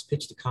get outs,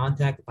 pitch to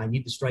contact. If I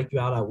need to strike you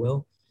out, I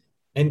will.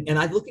 And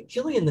I look at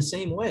Killian the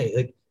same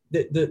way.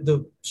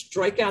 The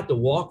strikeout to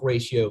walk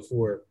ratio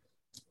for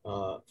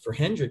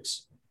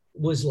Hendricks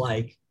was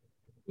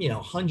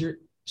 100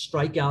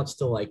 strikeouts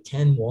to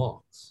 10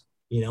 walks,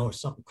 or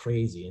something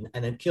crazy.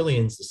 And then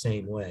Killian's the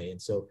same way.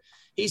 And so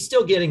he's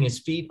still getting his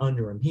feet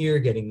under him here,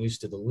 getting used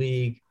to the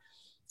league.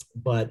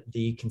 But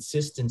the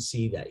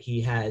consistency that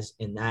he has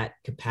in that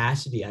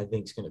capacity, I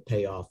think, is going to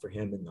pay off for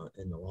him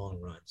in the long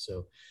run.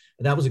 So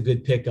that was a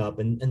good pickup.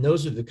 And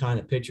those are the kind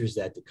of pitchers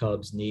that the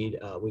Cubs need.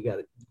 We got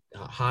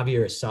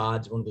Javier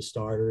Assad's one of the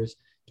starters.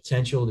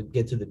 Potential to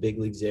get to the big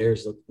leagues there.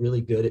 He's looked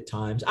really good at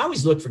times. I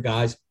always look for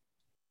guys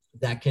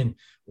that can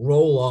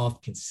roll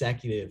off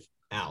consecutive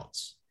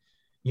outs.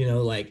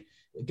 Are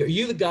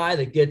you the guy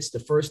that gets the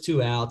first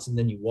 2 outs and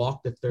then you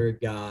walk the third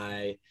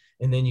guy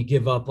and then you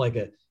give up like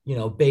a,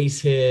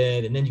 base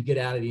hit, and then you get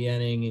out of the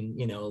inning,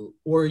 and,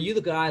 or are you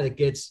the guy that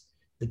gets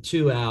the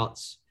 2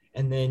 outs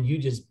and then you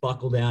just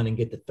buckle down and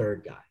get the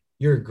third guy?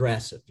 You're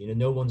aggressive,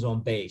 no one's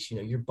on base,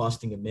 you're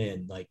busting them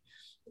in, like,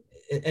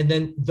 and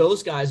then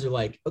those guys are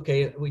like,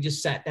 okay, we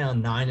just sat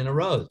down 9 in a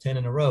row, 10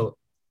 in a row.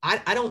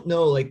 I don't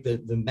know, like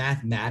the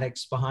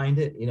mathematics behind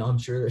it. I'm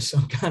sure there's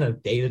some kind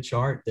of data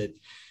chart that,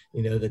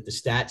 that the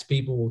stats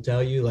people will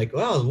tell you, like,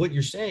 well, what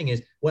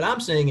I'm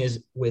saying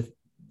is with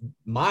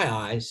my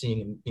eyes,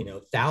 seeing,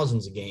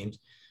 thousands of games,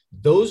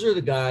 those are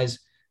the guys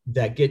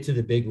that get to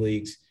the big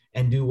leagues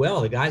and do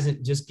well. The guys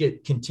that just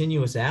get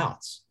continuous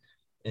outs.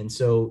 And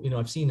so,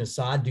 I've seen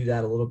Assad do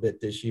that a little bit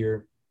this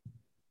year.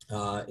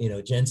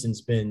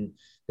 Jensen's been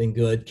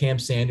good. Cam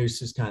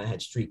Sanders has kind of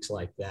had streaks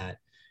like that.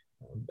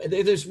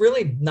 There's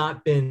really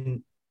not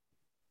been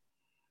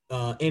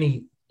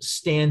any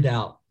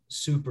standout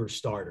super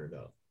starter,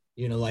 though.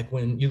 Like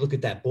when you look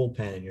at that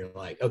bullpen and you're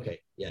like, okay,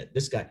 yeah,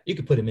 this guy, you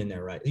could put him in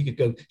there, right? You could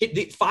go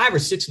hit 5 or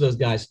 6 of those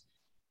guys.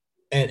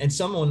 And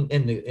someone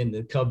in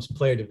the Cubs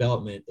player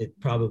development, it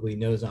probably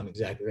knows I'm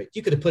exactly right.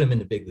 You could have put him in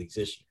the big leagues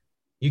this year.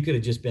 You could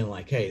have just been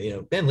like, hey,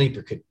 Ben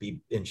Leeper could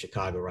be in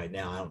Chicago right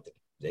now. I don't think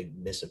they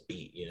miss a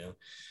beat,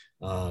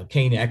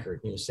 Kane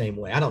Eckert, same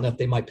way. I don't know if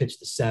they might pitch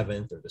the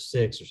 7th or the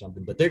 6th or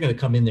something, but they're going to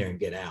come in there and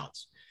get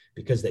outs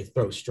because they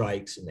throw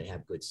strikes and they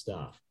have good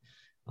stuff.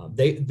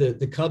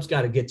 The Cubs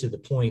got to get to the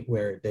point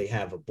where they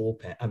have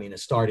a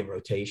starting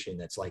rotation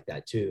that's like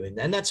that too.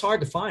 And that's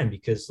hard to find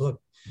because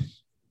look,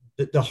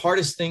 the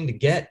hardest thing to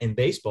get in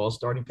baseball is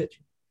starting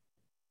pitching.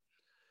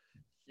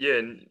 Yeah.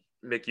 And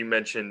Mick, you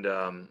mentioned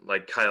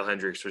like Kyle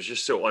Hendricks was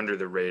just so under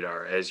the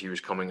radar as he was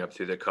coming up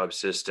through the Cubs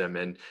system.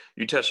 And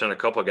you touched on a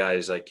couple of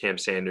guys like Cam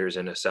Sanders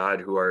and Assad,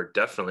 who are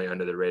definitely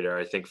under the radar,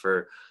 I think,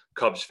 for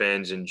Cubs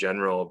fans in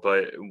general.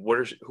 But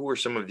who are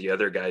some of the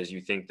other guys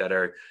you think that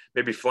are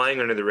maybe flying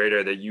under the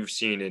radar that you've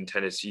seen in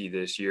Tennessee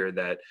this year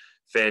that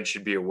fans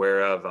should be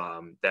aware of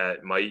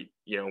that might,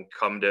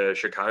 come to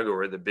Chicago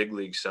or the big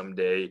league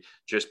someday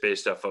just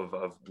based off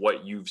of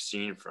what you've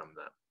seen from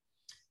them?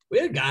 We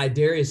had a guy,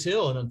 Darius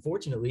Hill, and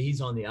unfortunately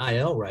he's on the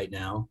IL right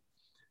now.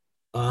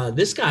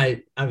 This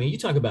guy, you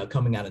talk about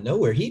coming out of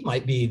nowhere. He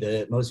might be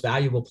the most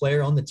valuable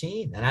player on the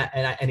team.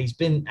 And he's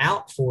been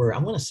out for, I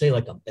want to say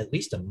like at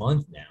least a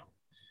month now,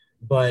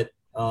 but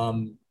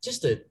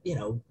just a,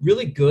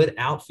 really good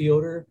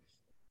outfielder,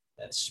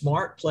 a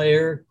smart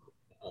player.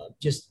 I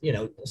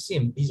see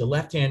him, he's a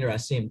left-hander. I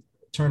see him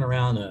turn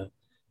around a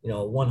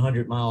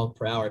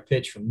 100-mile-per-hour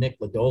pitch from Nick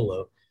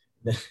Lodolo.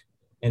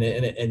 And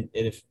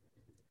if,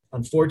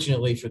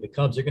 unfortunately for the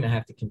Cubs, they're going to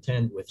have to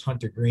contend with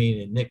Hunter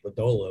Green and Nick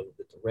Lodolo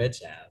that the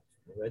Reds have.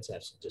 The Reds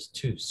have just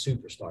 2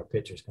 superstar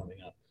pitchers coming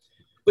up.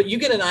 But you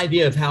get an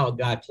idea of how a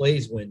guy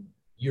plays when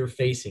you're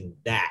facing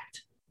that,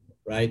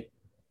 right?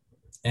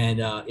 And,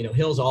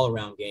 Hill's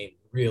all-around game,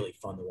 really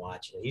fun to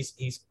watch.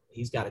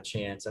 He's got a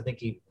chance. I think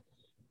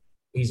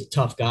he's a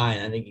tough guy,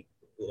 and I think he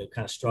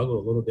kind of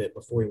struggled a little bit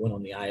before he went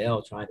on the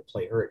IL trying to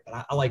play hurt.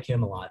 But I like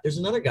him a lot. There's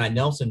another guy,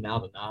 Nelson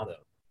Maldonado.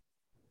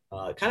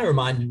 Kind of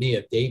reminded me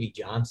of Davey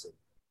Johnson.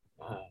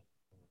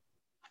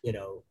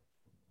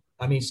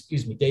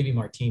 Davey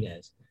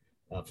Martinez,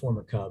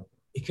 former Cub,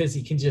 because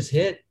he can just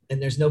hit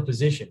and there's no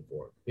position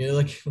for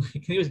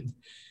him.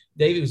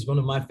 Davey was one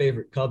of my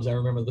favorite Cubs. I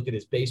remember looking at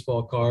his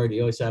baseball card.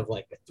 He always had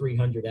like a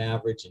 300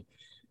 average, and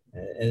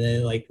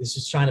then like it's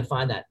just trying to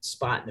find that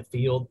spot in the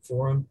field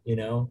for him,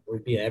 where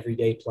he'd be an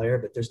everyday player,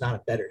 but there's not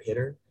a better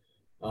hitter.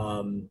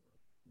 And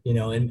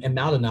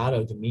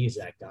Maldonado to me is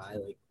that guy.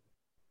 Like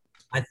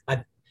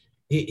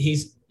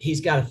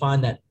he's got to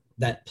find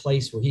that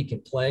place where he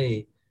can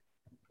play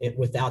it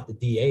without the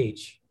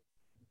DH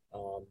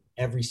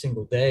every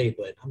single day.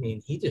 But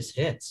he just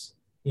hits.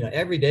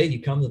 Every day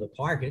you come to the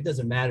park, it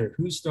doesn't matter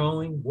who's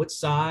throwing, what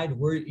side,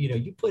 where,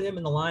 you put him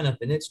in the lineup,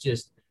 and it's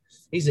just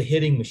he's a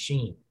hitting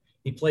machine.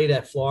 He played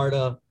at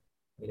Florida.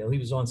 He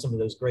was on some of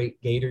those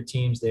great Gator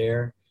teams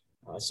there.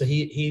 So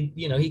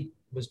he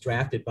was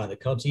drafted by the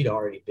Cubs. He'd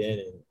already been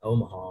in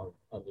Omaha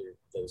under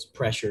those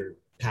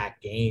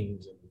pressure-packed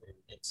games and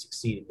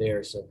succeeded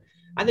there. So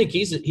I think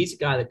he's a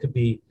guy that could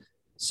be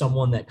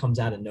someone that comes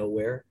out of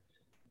nowhere.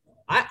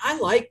 I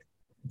like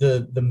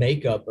the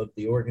makeup of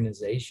the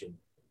organization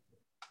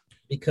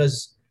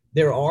because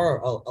there are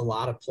a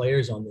lot of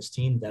players on this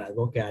team that I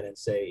look at and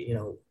say,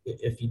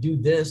 if you do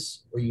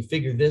this or you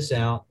figure this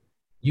out,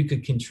 you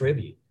could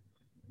contribute.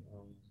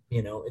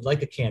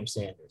 Like a Cam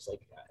Sanders,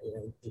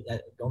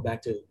 going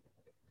back to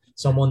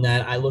someone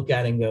that I look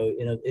at and go,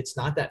 it's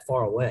not that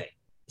far away.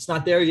 It's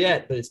not there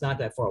yet, but it's not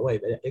that far away.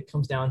 But it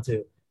comes down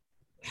to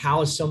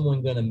how is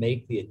someone going to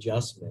make the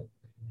adjustment?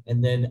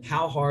 And then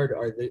how hard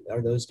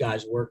are those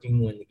guys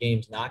working when the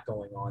game's not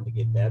going on to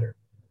get better?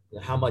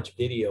 How much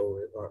video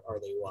are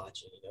they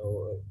watching?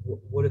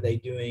 What are they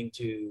doing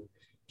to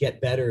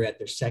get better at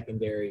their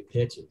secondary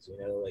pitches?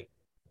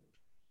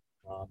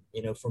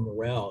 For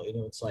Morel,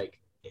 it's like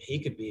he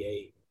could be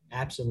a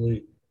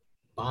absolute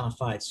bona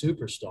fide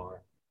superstar.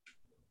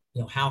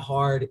 How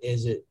hard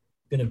is it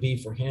going to be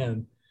for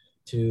him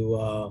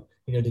to,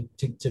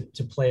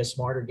 to play a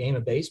smarter game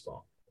of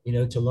baseball,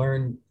 to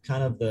learn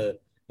kind of the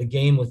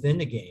game within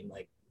the game.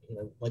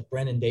 Like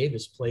Brennan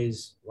Davis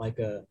plays like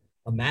a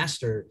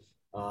master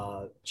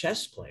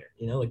chess player,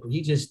 like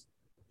you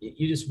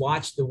just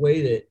watch the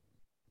way that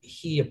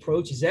he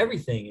approaches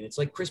everything. And it's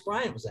like Chris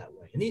Bryant was that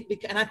way.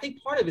 And I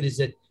think part of it is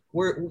that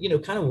we're,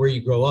 kind of where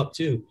you grow up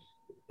too.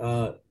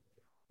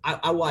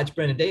 I watch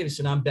Brennan Davis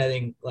and I'm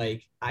betting,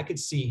 like, I could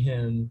see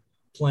him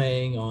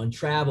playing on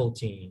travel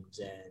teams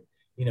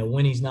and,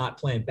 when he's not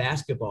playing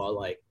basketball,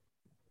 like,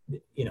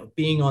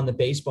 being on the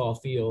baseball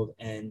field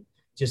and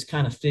just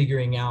kind of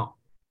figuring out,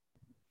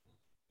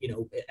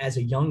 as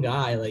a young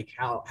guy, like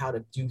how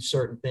to do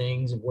certain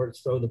things and where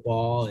to throw the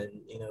ball and,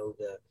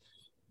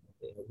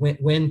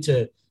 when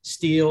to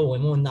steal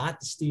and when not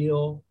to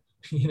steal,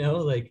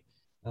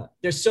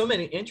 there's so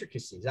many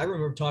intricacies. I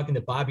remember talking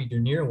to Bobby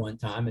Dernier one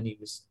time and he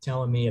was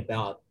telling me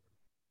about,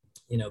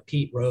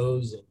 Pete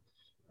Rose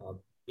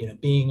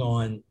and, being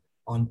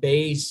on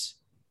base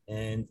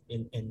and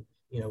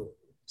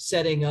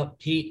setting up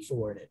Pete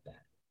for it at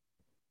bat,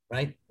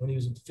 right? When he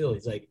was with the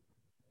Phillies, like,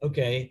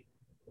 okay,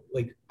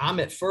 like I'm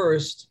at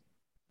first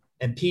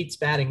and Pete's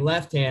batting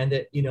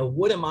left-handed,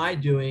 what am I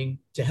doing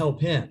to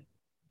help him?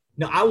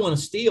 Now I want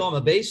to steal, I'm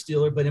a base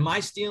stealer, but am I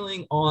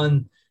stealing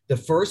on the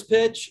first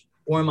pitch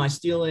or am I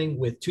stealing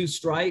with 2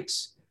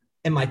 strikes?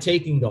 Am I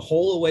taking the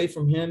hole away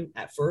from him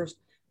at first?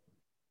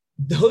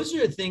 Those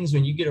are the things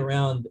when you get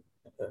around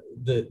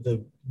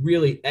the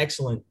really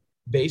excellent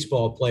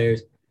baseball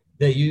players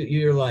that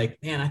you're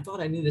like, man, I thought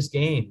I knew this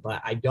game,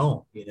 but I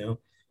don't,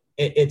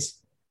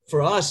 it's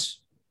for us,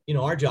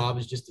 our job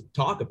is just to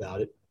talk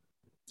about it.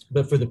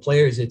 But for the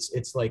players,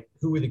 it's like,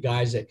 who are the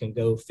guys that can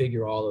go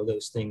figure all of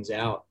those things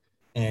out?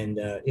 And,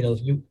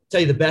 if you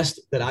tell you the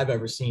best that I've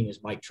ever seen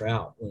is Mike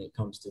Trout when it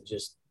comes to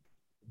just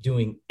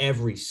doing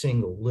every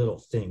single little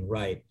thing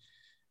right.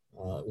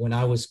 When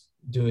I was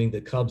doing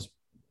the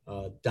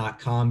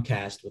Cubs.com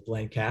cast with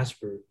Len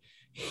Casper,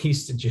 he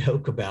used to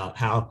joke about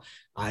how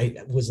I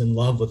was in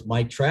love with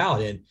Mike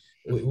Trout, and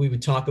we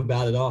would talk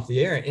about it off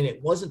the air. And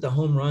it wasn't the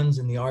home runs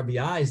and the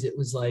RBIs. It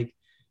was like,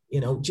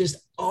 just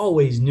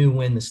always knew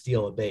when to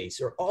steal a base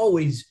or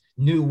always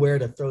knew where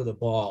to throw the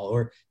ball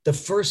or the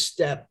first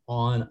step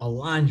on a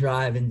line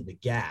drive into the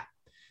gap.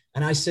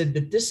 And I said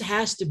that this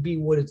has to be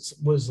what it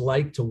was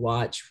like to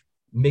watch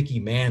Mickey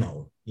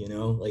Mantle,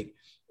 like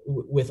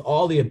with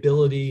all the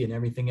ability and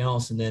everything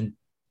else. And then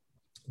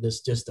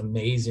this just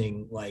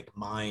amazing, like,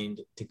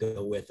 mind to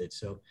go with it.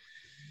 So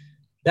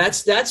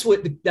that's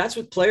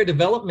what player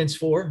development's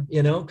for,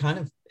 kind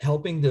of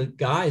helping the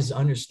guys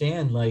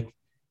understand, like,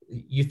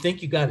 you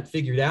think you got it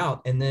figured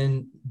out, and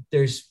then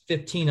there's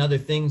 15 other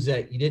things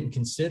that you didn't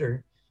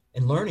consider,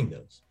 and learning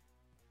those.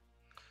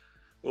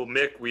 Well,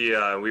 Mick, we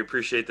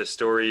appreciate the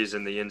stories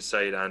and the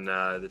insight on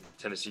the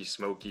Tennessee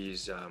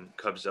Smokies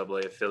Cubs AA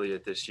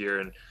affiliate this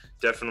year, and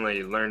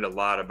definitely learned a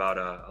lot about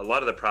a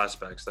lot of the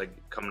prospects like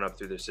coming up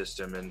through the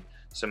system and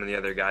some of the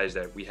other guys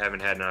that we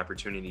haven't had an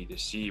opportunity to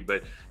see.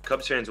 But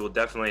Cubs fans will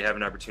definitely have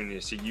an opportunity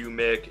to see you,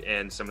 Mick,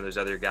 and some of those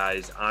other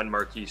guys on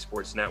Marquee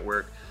Sports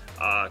Network.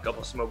 A couple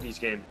of Smokies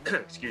games,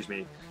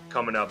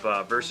 coming up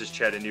versus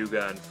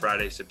Chattanooga on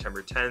Friday,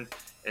 September 10th,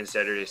 and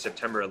Saturday,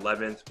 September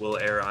 11th will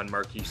air on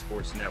Marquee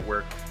Sports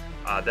Network.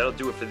 That'll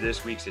do it for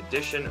this week's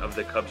edition of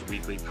the Cubs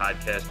Weekly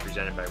Podcast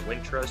presented by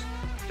Wintrust.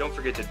 Don't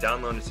forget to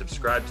download and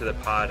subscribe to the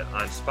pod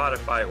on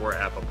Spotify or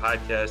Apple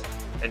Podcasts,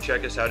 and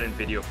check us out in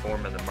video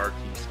form on the Marquee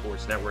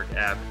Sports Network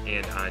app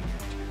and on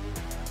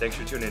YouTube. Thanks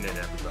for tuning in,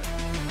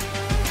 everybody.